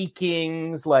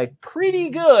 Vikings, like, pretty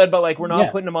good, but like, we're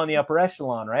not putting them on the upper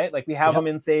echelon, right? Like, we have them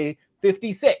in, say,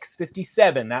 56,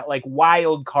 57, that like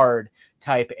wild card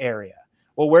type area.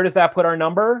 Well, where does that put our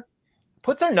number?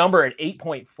 Puts our number at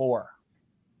 8.4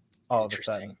 all of a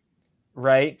sudden,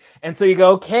 right? And so you go,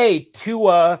 okay,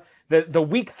 Tua, the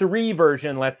week 3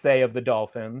 version, let's say, of the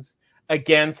Dolphins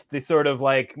against the sort of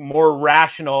like more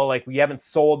rational, like we haven't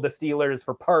sold the Steelers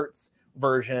for parts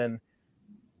version.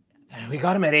 And we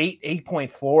got him at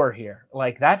 8.4 here.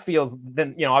 Like, that feels,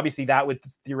 then, obviously that would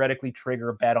theoretically trigger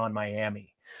a bet on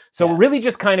Miami. So it really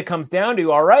just kind of comes down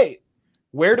to, all right,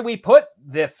 where do we put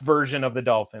this version of the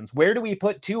Dolphins? Where do we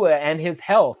put Tua and his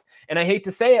health? And I hate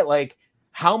to say it, like,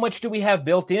 how much do we have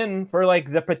built in for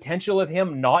like the potential of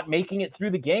him not making it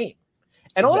through the game?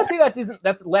 And honestly,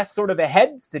 that's less sort of a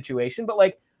head situation, but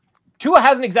like Tua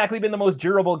hasn't exactly been the most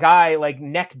durable guy, like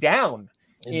neck down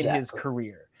in his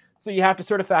career. So you have to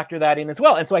sort of factor that in as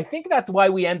well. And so I think that's why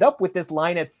we end up with this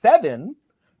line at 7,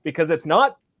 because it's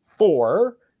not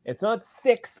 4, it's not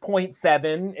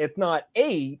 6.7, it's not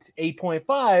 8,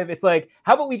 8.5. It's like,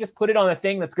 how about we just put it on a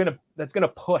thing that's gonna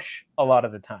push a lot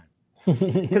of the time?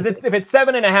 Because if it's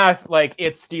 7.5, like,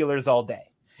 it's Steelers all day.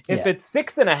 If it's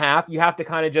 6.5, you have to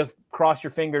kind of just cross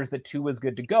your fingers that 2 is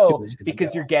good to go,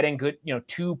 because you're getting good,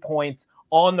 2 points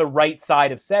on the right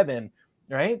side of 7,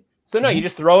 right? So no, you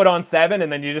just throw it on 7,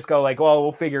 and then you just go like, well,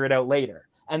 we'll figure it out later.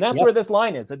 And that's where this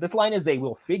line is. This line is a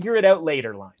we'll figure it out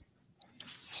later line.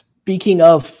 Speaking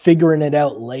of figuring it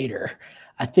out later,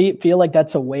 I feel like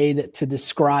that's a way to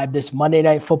describe this Monday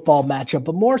Night Football matchup,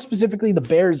 but more specifically the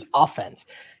Bears offense,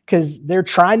 because they're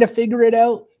trying to figure it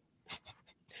out.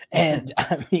 And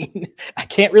I mean, I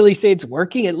can't really say it's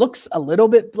working. It looks a little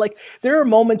bit like there are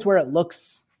moments where it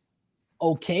looks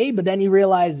okay, but then you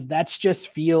realize that's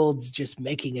just Fields just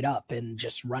making it up and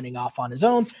just running off on his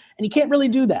own. And you can't really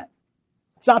do that.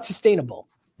 It's not sustainable.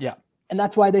 Yeah. And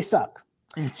that's why they suck.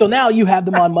 So now you have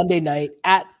them on Monday night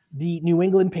at the New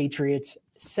England Patriots,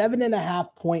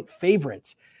 7.5-point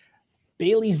favorites.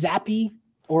 Bailey Zappi,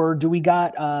 or do we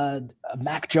got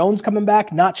Mac Jones coming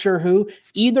back? Not sure who.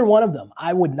 Either one of them,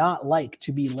 I would not like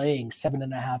to be laying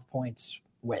 7.5 points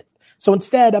with. So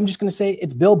instead, I'm just going to say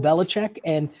it's Bill Belichick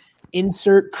and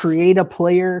insert create a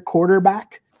player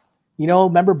quarterback.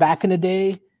 Remember back in the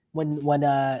day when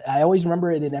I always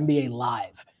remember it in NBA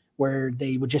Live, where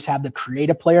they would just have the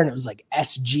creative player, and it was like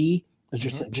SG. It was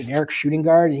just a generic shooting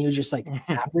guard, and he was just like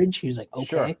average. He was like, okay.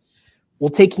 Sure. Well,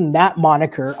 taking that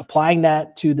moniker, applying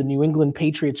that to the New England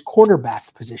Patriots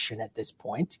quarterback position at this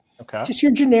point. Okay. Just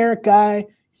your generic guy.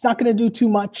 He's not going to do too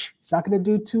much. He's not going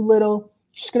to do too little.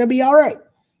 He's just going to be all right.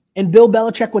 And Bill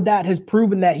Belichick with that has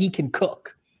proven that he can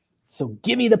cook. So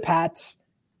give me the Pats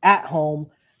at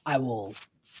home. I will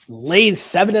lay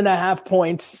 7.5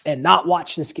 points and not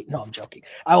watch this game. No, I'm joking.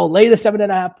 I will lay the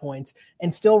 7.5 points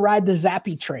and still ride the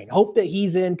Zappy train. Hope that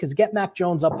he's in, because get Mac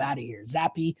Jones up out of here.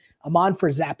 Zappy, I'm on for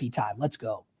Zappy time. Let's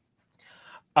go.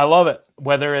 I love it.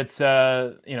 Whether it's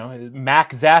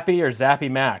Mac Zappy or Zappy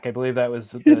Mac. I believe that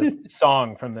was the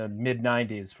song from the mid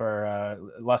 '90s for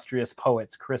illustrious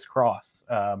poets Criss Cross.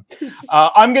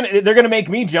 They're gonna make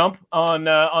me jump on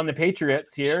the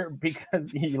Patriots here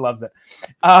because he loves it.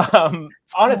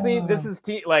 Honestly, this is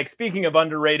speaking of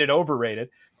underrated, overrated.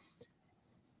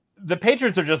 The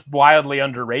Patriots are just wildly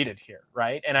underrated here,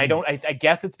 right? And I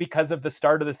guess it's because of the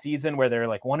start of the season where they're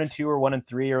like 1-2 or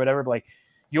 1-3 or whatever. But like,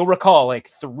 you'll recall,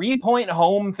 like 3-point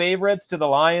home favorites to the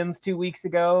Lions 2 weeks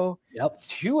ago. Yep.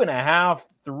 2.5,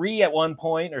 3 at one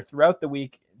point or throughout the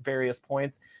week, various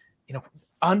points.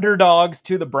 Underdogs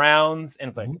to the Browns, and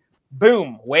it's like,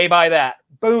 boom, way by that.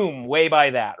 Boom, way by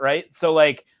that, right? So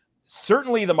like,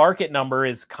 certainly the market number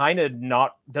is kind of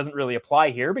doesn't really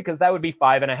apply here because that would be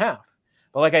 5.5.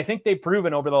 But like, I think they've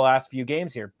proven over the last few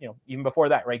games here, even before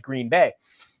that, right? Green Bay.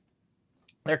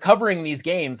 They're covering these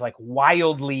games like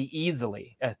wildly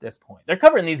easily at this point. They're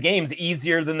covering these games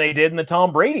easier than they did in the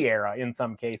Tom Brady era in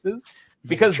some cases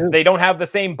because they don't have the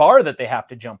same bar that they have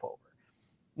to jump over.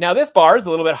 Now this bar is a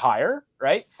little bit higher,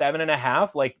 right?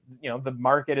 7.5. Like, the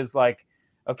market is like,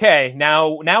 okay, now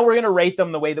we're going to rate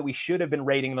them the way that we should have been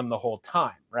rating them the whole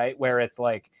time, right? Where it's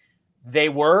like, they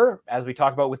were, as we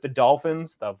talked about with the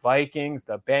Dolphins, the Vikings,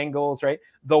 the Bengals, right?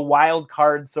 The wild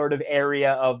card sort of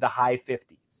area of the high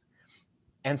 50s.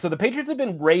 And so the Patriots have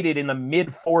been rated in the mid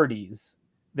 40s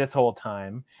this whole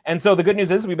time. And so the good news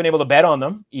is we've been able to bet on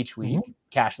them each week,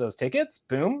 cash those tickets,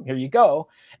 boom, here you go.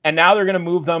 And now they're going to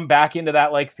move them back into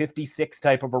that like 56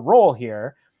 type of a role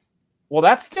here. Well,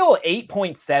 that's still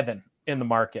 8.7 in the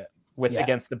market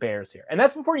against the Bears here. And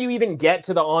that's before you even get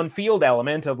to the on-field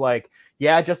element of like,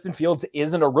 yeah, Justin Fields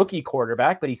isn't a rookie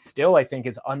quarterback, but he still, I think,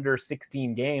 is under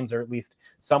 16 games, or at least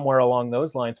somewhere along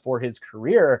those lines for his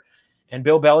career. And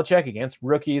Bill Belichick against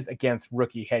rookies, against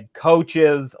rookie head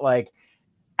coaches, like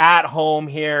at home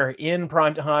here in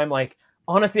prime time. Like,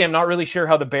 honestly, I'm not really sure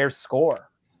how the Bears score.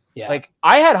 Yeah. Like,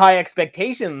 I had high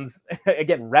expectations,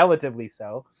 again, relatively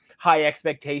so, high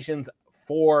expectations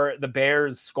for the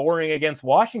Bears scoring against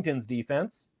Washington's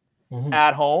defense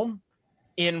at home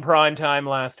in prime time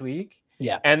last week.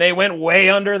 Yeah. And they went way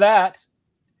under that.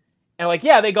 And like,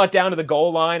 yeah, they got down to the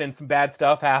goal line and some bad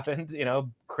stuff happened,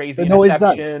 crazy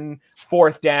interception,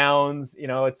 fourth downs,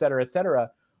 et cetera, et cetera.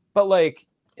 But like,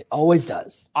 it always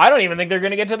does. I don't even think they're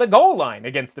going to get to the goal line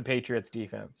against the Patriots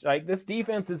defense. Like, this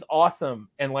defense is awesome.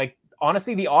 And like,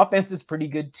 honestly, the offense is pretty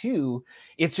good too.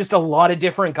 It's just a lot of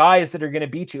different guys that are going to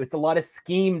beat you. It's a lot of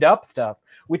schemed up stuff,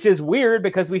 which is weird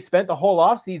because we spent the whole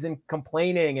offseason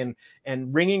complaining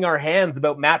and wringing our hands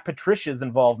about Matt Patricia's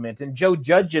involvement and Joe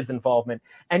Judge's involvement.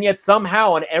 And yet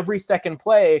somehow on every second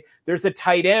play, there's a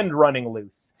tight end running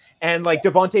loose. And like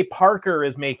Devontae Parker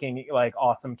is making like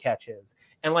awesome catches.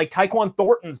 And like Tyquan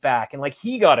Thornton's back and like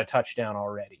he got a touchdown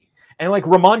already. And like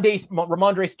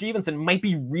Ramondre Stevenson might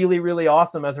be really, really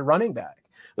awesome as a running back.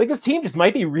 Like, this team just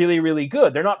might be really, really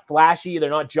good. They're not flashy. They're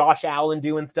not Josh Allen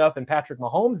doing stuff and Patrick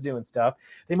Mahomes doing stuff.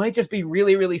 They might just be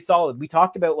really, really solid. We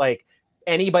talked about like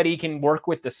anybody can work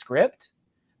with the script.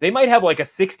 They might have like a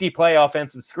 60-play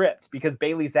offensive script because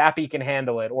Bailey Zappi can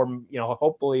handle it. Or,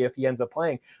 hopefully if he ends up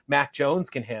playing, Mac Jones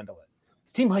can handle it.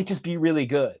 This team might just be really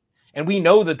good. And we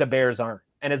know that the Bears aren't.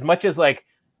 And as much as like,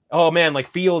 oh man, like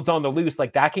Fields on the loose,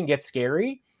 like that can get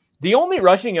scary. The only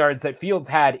rushing yards that Fields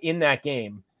had in that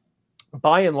game,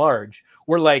 by and large,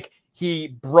 were like he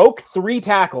broke 3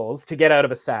 tackles to get out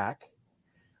of a sack,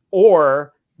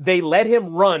 or they let him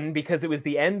run because it was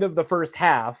the end of the first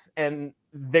half and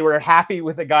they were happy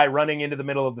with a guy running into the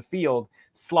middle of the field,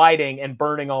 sliding and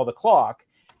burning all the clock.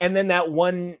 And then that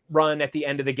one run at the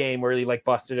end of the game where he like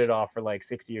busted it off for like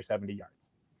 60 or 70 yards.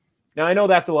 Now, I know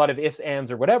that's a lot of ifs,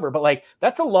 ands, or whatever, but like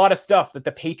that's a lot of stuff that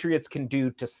the Patriots can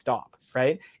do to stop,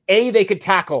 right? A, they could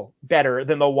tackle better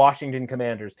than the Washington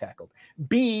Commanders tackled.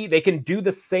 B, they can do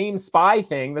the same spy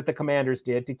thing that the Commanders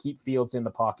did to keep Fields in the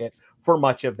pocket for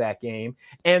much of that game.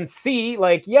 And C,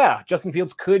 like, yeah, Justin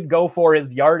Fields could go for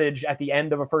his yardage at the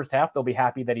end of a first half. They'll be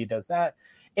happy that he does that.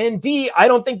 And D, I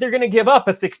don't think they're going to give up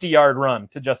a 60-yard run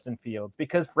to Justin Fields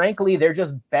because, frankly, they're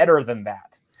just better than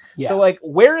that. Yeah. So, like,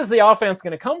 where is the offense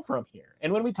going to come from here?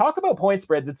 And when we talk about point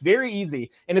spreads, it's very easy,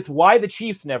 and it's why the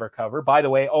Chiefs never cover. By the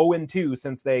way, 0-2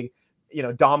 since they,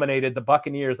 dominated the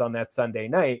Buccaneers on that Sunday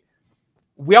night.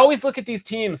 We always look at these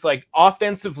teams like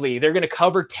offensively, they're going to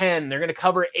cover 10, they're going to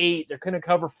cover 8, they're going to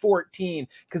cover 14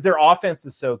 because their offense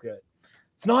is so good.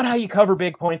 It's not how you cover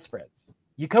big point spreads.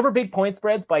 You cover big point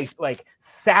spreads by like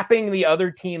sapping the other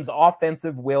team's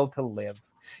offensive will to live.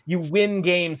 You win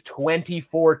games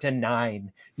 24-9.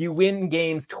 You win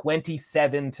games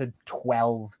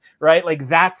 27-12, right? Like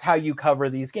that's how you cover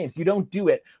these games. You don't do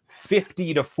it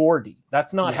 50-40.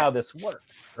 That's not how this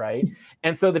works, right?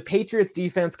 And so the Patriots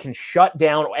defense can shut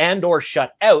down and or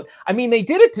shut out. I mean, they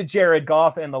did it to Jared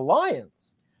Goff and the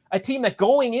Lions, a team that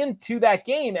going into that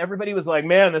game, everybody was like,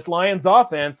 man, this Lions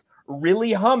offense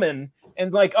really humming.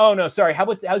 And like, oh no, sorry.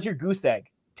 How's your goose egg?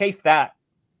 Taste that,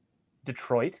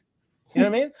 Detroit. You know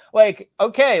what I mean? Like,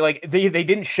 okay, like they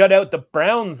didn't shut out the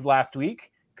Browns last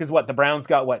week because the Browns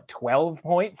got 12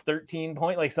 points, 13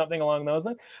 points, like something along those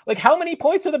lines. Like, how many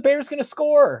points are the Bears going to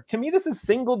score? To me, this is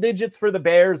single digits for the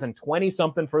Bears and 20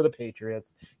 something for the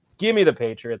Patriots. Give me the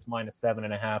Patriots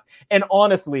 -7.5. And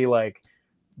honestly, like,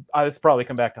 this probably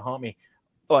come back to haunt me.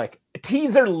 Like a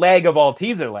teaser leg of all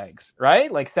teaser legs,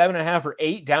 right? Like 7.5 or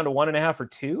 8 down to 1.5 or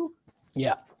 2.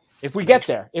 Yeah. If we get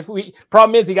there,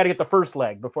 problem is you got to get the first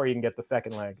leg before you can get the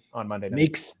second leg on Monday night.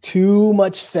 Makes too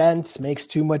much sense, my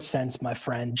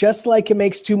friend. Just like it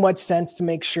makes too much sense to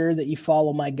make sure that you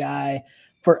follow my guy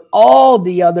for all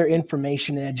the other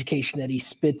information and education that he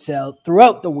spits out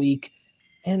throughout the week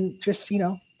and just,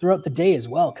 throughout the day as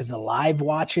well, because the live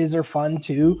watches are fun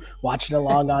too, watching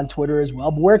along on Twitter as well.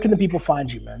 But where can the people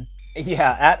find you, man?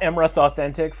 Yeah, at MRUS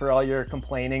Authentic for all your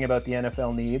complaining about the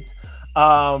NFL needs.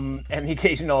 And the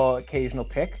occasional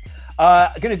pick.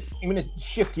 I'm gonna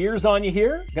shift gears on you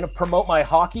here. I'm gonna promote my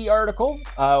hockey article.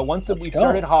 We've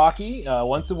started hockey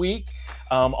once a week.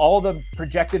 All the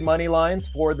projected money lines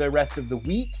for the rest of the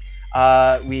week.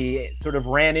 We sort of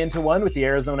ran into one with the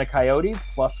Arizona Coyotes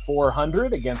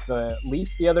 +400 against the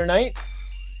Leafs the other night.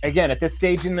 Again, at this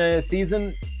stage in the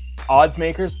season, odds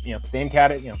makers, same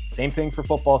thing for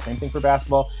football, same thing for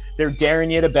basketball. They're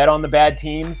daring you to bet on the bad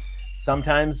teams.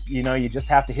 Sometimes, you just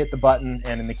have to hit the button.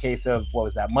 And in the case of,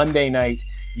 Monday night,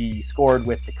 you scored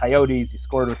with the Coyotes, you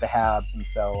scored with the Habs. And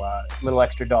so a little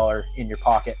extra dollar in your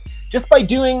pocket just by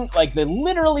doing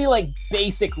the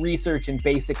basic research and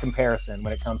basic comparison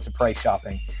when it comes to price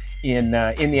shopping in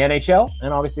the NHL.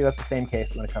 And obviously that's the same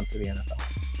case when it comes to the NFL.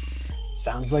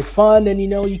 Sounds like fun. And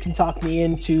you can talk me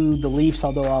into the Leafs,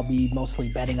 although I'll be mostly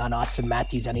betting on Austin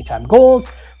Matthews anytime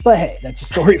goals. But hey, that's a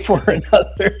story for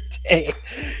another day.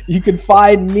 You can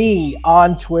find me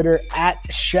on Twitter at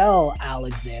Shell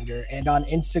Alexander and on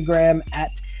Instagram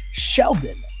at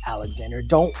Sheldon Alexander.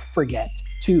 Don't forget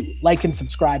to like and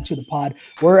subscribe to the pod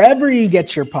wherever you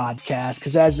get your podcast.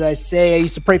 Because as I say, I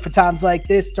used to pray for times like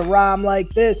this to rhyme like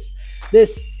this.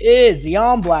 This is the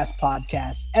On Blast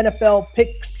Podcast, NFL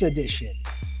Picks Edition.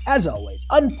 As always,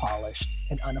 unpolished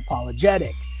and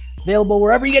unapologetic. Available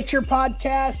wherever you get your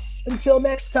podcasts. Until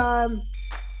next time,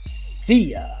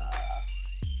 see ya.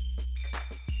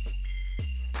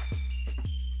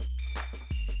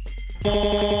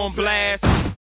 On Blast.